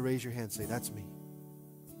 I want you to raise your hand and say, that's me.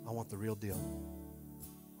 I want the real deal.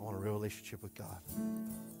 I want a real relationship with God.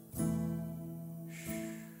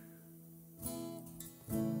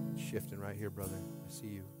 Shifting right here, brother. I see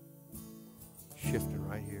you. Shifting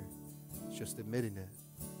right here. It's just admitting it.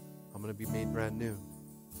 I'm going to be made brand new.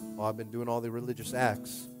 Well, I've been doing all the religious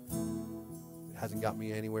acts. It hasn't got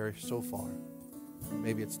me anywhere so far.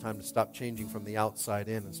 Maybe it's time to stop changing from the outside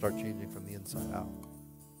in and start changing from the inside out.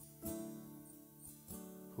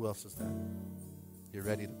 Who else is that? You're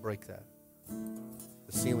ready to break that.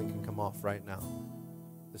 The ceiling can come off right now.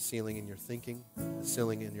 The ceiling in your thinking, the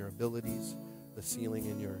ceiling in your abilities, the ceiling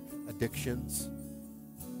in your addictions.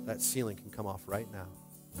 that ceiling can come off right now.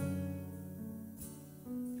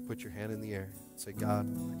 You put your hand in the air and say, God,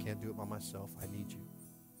 I can't do it by myself. I need you.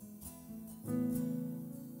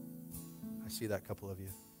 I see that couple of you.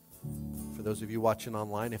 For those of you watching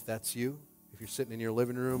online, if that's you, if you're sitting in your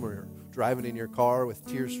living room or driving in your car with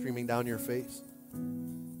tears streaming down your face,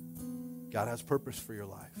 God has purpose for your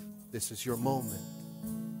life. This is your moment.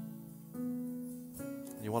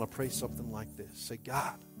 And you want to pray something like this. Say,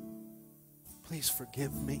 God, please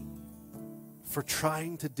forgive me for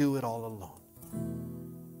trying to do it all alone.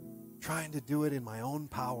 Trying to do it in my own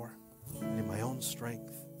power and in my own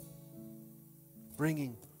strength.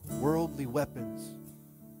 Bringing worldly weapons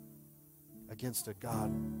against a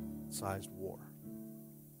God-sized war.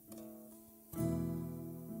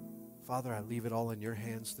 Father, I leave it all in your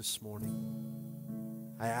hands this morning.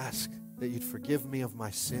 I ask that you'd forgive me of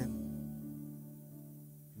my sin.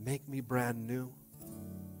 Make me brand new.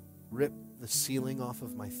 Rip the ceiling off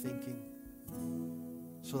of my thinking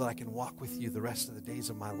so that I can walk with you the rest of the days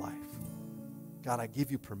of my life. God, I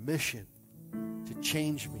give you permission to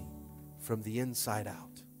change me from the inside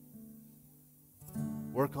out.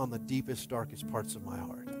 Work on the deepest, darkest parts of my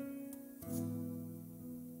heart.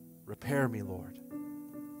 Repair me, Lord.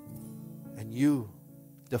 And you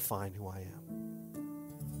define who I am.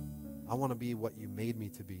 I want to be what you made me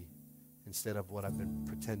to be instead of what I've been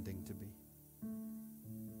pretending to be.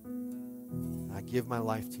 And I give my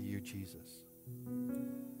life to you, Jesus.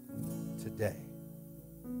 Today.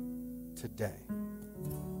 Today.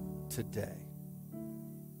 Today.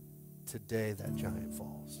 Today that giant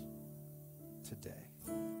falls. Today.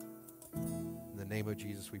 In the name of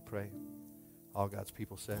Jesus we pray. All God's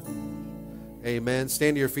people said. Amen.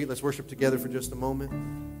 Stand to your feet. Let's worship together for just a moment.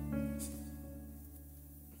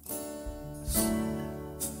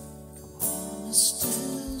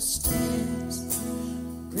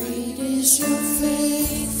 Great is your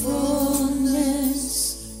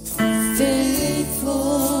faithfulness,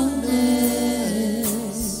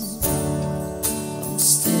 faithfulness. I'm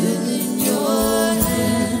still in your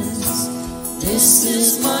hands. This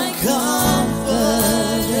is my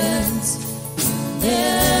confidence. You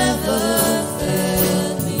never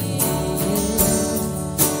fail me.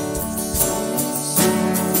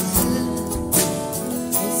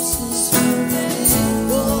 This is your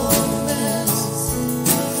faithfulness.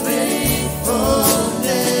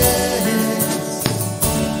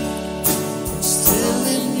 Still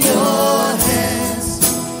in your hands.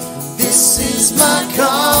 This is my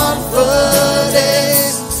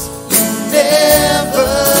confidence. You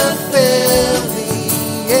never fail me.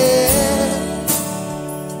 Yeah.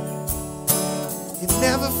 You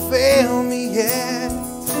never fail me yet.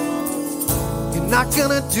 You're not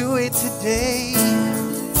gonna do it today.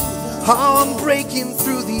 Oh, I'm breaking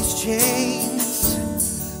through these chains.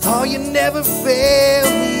 Oh, you never fail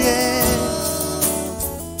me yet.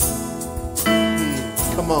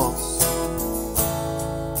 Come on.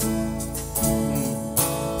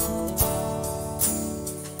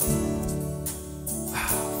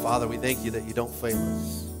 Father, we thank you that you don't fail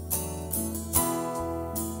us.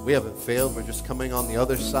 We haven't failed. We're just coming on the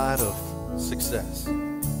other side of success.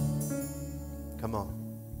 Come on.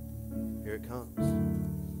 Here it comes.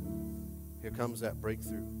 Here comes that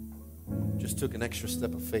breakthrough. Just took an extra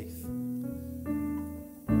step of faith.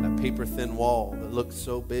 That paper-thin wall that looked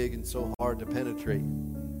so big and so hard to penetrate.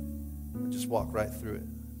 Just walk right through it.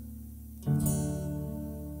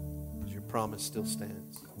 Because your promise still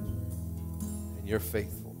stands. And you're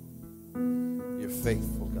faithful. You're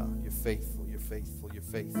faithful, God. You're faithful. You're faithful. You're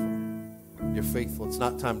faithful. You're faithful. It's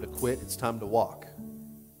not time to quit. It's time to walk.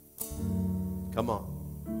 Come on.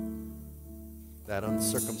 That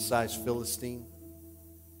uncircumcised Philistine.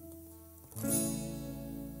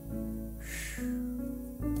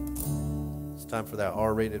 It's time for that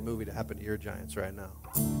R-rated movie to happen to your giants right now.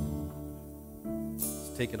 It's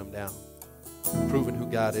taking them down. Proving who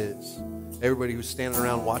God is. Everybody who's standing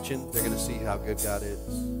around watching, they're going to see how good God is.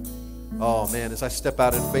 Oh, man, as I step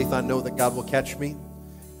out in faith, I know that God will catch me.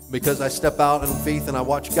 Because I step out in faith and I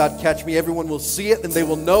watch God catch me, everyone will see it and they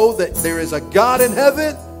will know that there is a God in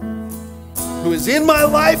heaven who is in my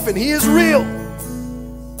life and he is real.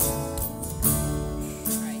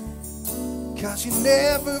 Because you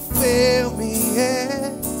never fail me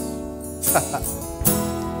yet.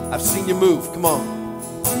 I've seen you move. Come on.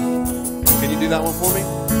 Can you do that one for me?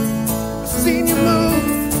 I've seen you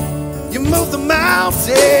move. You move the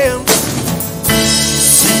mountains.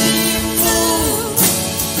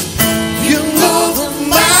 You move the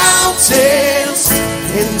mountains.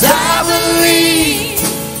 And I believe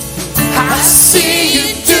I see you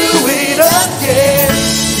do it again.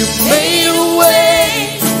 You made a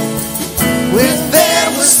way where there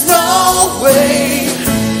was no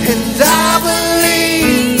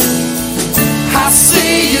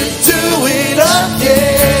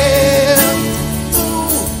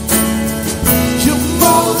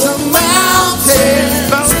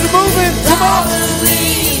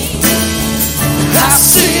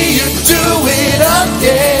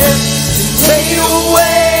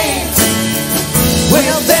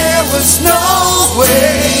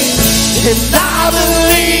And I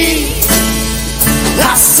believe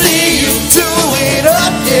I see you do it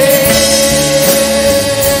again.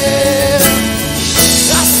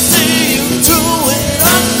 I see you do it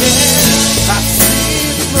again. I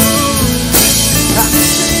see you move. I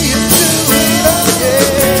see you do it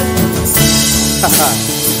again.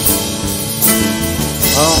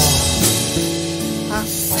 Oh, I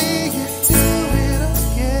see you do it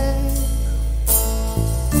again.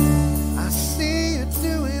 I see you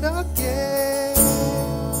do it again.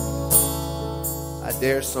 I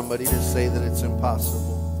dare somebody to say that it's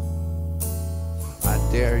impossible. I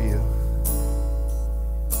dare you.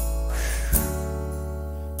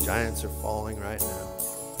 Giants are falling right now.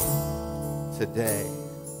 Today.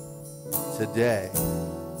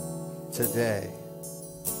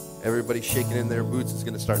 Everybody shaking in their boots is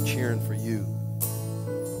going to start cheering for you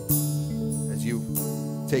as you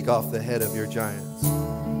take off the head of your giants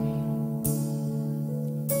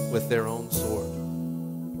with their own sword.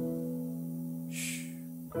 Shh.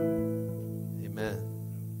 Amen.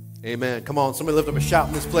 Amen. Come on, somebody lift up a shout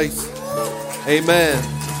in this place. Amen.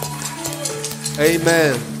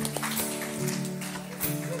 Amen.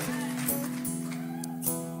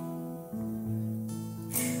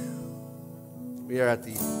 We are at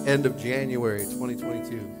the end of January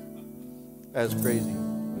 2022. That's crazy.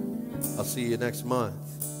 I'll see you next month.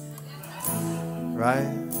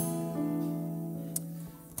 Right?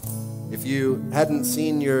 If you hadn't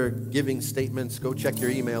seen your giving statements, go check your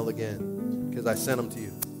email again because I sent them to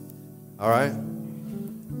you. All right?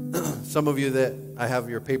 Some of you that I have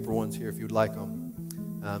your paper ones here if you'd like them.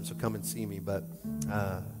 So come and see me. But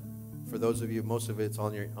for those of you, most of it's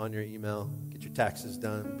on your email. Get your taxes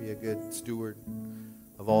done. Be a good steward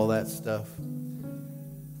of all that stuff.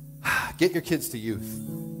 Get your kids to youth.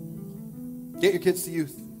 Get your kids to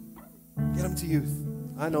youth. Get them to youth.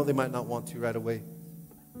 I know they might not want to right away,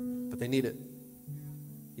 but they need it.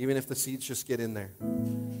 Even if the seeds just get in there.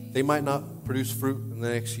 They might not produce fruit in the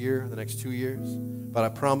next year, the next 2 years, but I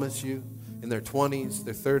promise you, in their 20s,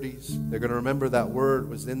 their 30s, they're going to remember that word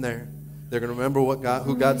was in there. They're going to remember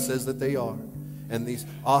who God says that they are. And these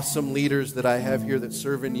awesome leaders that I have here that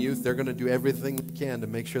serve in youth, they're going to do everything they can to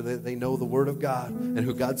make sure that they know the Word of God and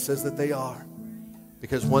who God says that they are.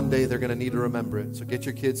 Because one day they're going to need to remember it. So get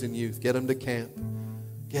your kids in youth. Get them to camp.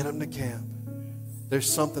 Get them to camp.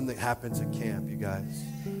 There's something that happens at camp, you guys.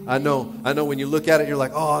 I know when you look at it, you're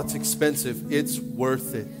like, oh, it's expensive. It's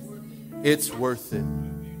worth it. It's worth it.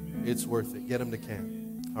 It's worth it. Get them to camp.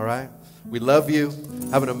 All right? We love you.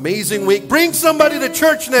 Have an amazing week. Bring somebody to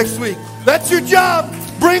church next week. That's your job.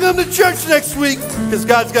 Bring them to church next week because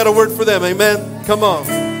God's got a word for them. Amen. Come on.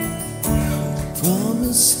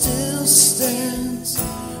 Promise still stands.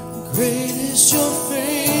 Great is your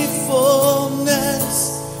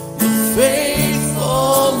faithfulness. Your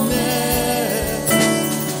faithfulness.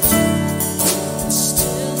 It's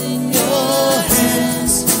still in your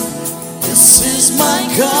hands. This is my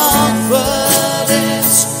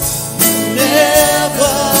confidence.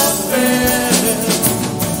 Never fail.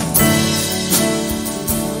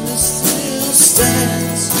 Promise still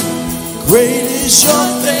stands. Great is your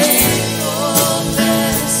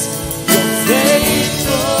faithfulness. Your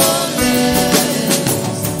faithfulness.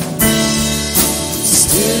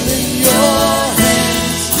 Still in your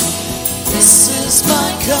hands. This is my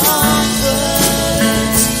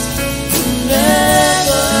confidence.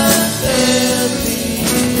 Never fail me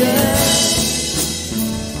yet.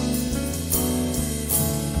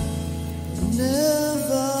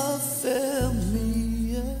 Never fail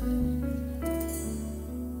me yet,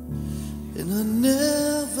 and I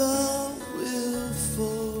never will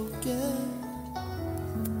forget.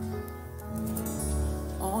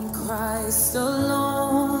 On Christ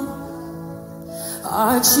alone,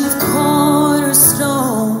 our chief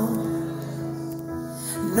cornerstone,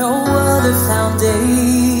 no other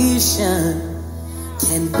foundation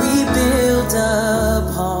can we build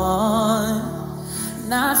upon.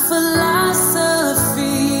 Not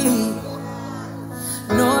philosophy,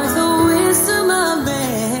 nor the wisdom of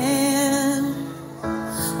man.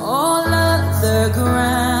 All other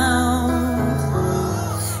ground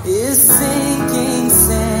is sinking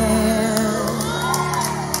sand.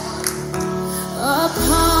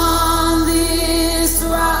 Upon this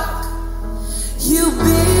rock you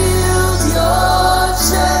build your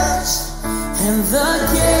church, and the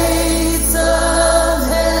gates of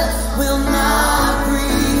hell will not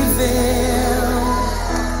prevail.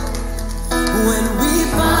 When we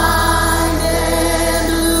bind and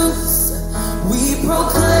loose, we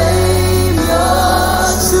proclaim your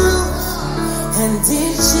truth, and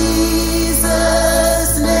in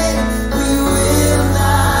Jesus' name we will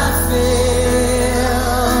not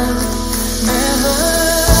fail.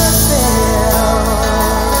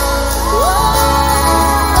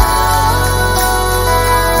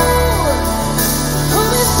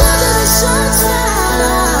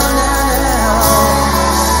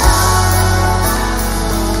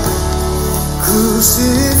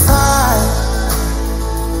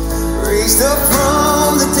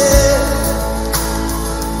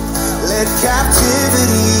 led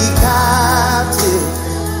captivity captive.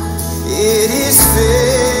 It is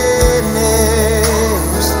finished.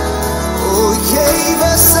 Oh, he gave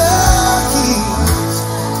us the keys,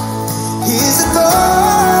 his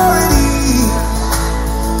authority.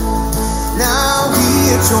 Now we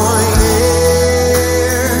are joint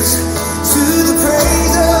heirs to the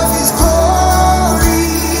praise of his glory.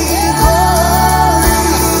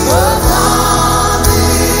 Upon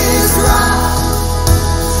this rock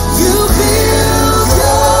you build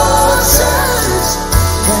your church,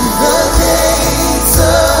 and the gates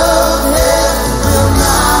of hell will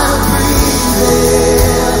not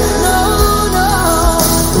prevail. No, no.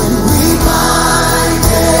 When we bind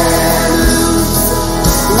and loose,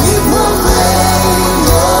 we proclaim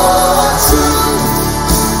your truth,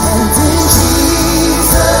 and in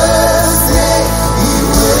Jesus' name we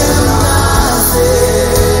will not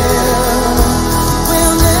fail.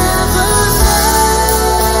 We'll never fail.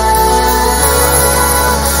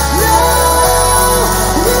 No,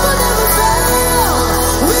 we will never fail.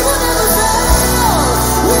 We will never fail.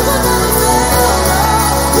 We will never fail.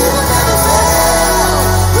 We will never fail.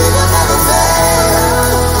 We will never fail.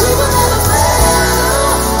 We will never fail.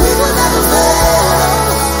 We will never fail.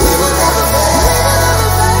 We will never fail.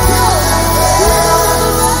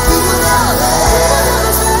 We will never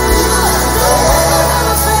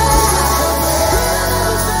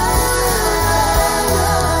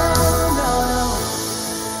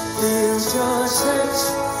Build your church,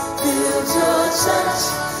 build your church,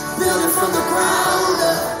 build it from the ground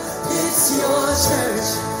up. It's your church.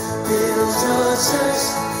 Build your church,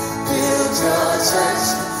 build your church,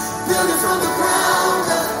 build it from the ground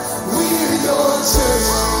up. We're your church.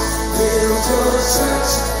 Build your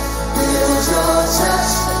church, build your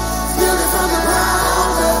church, build it from the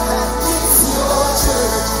ground up. It's your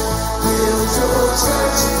church. Build your church.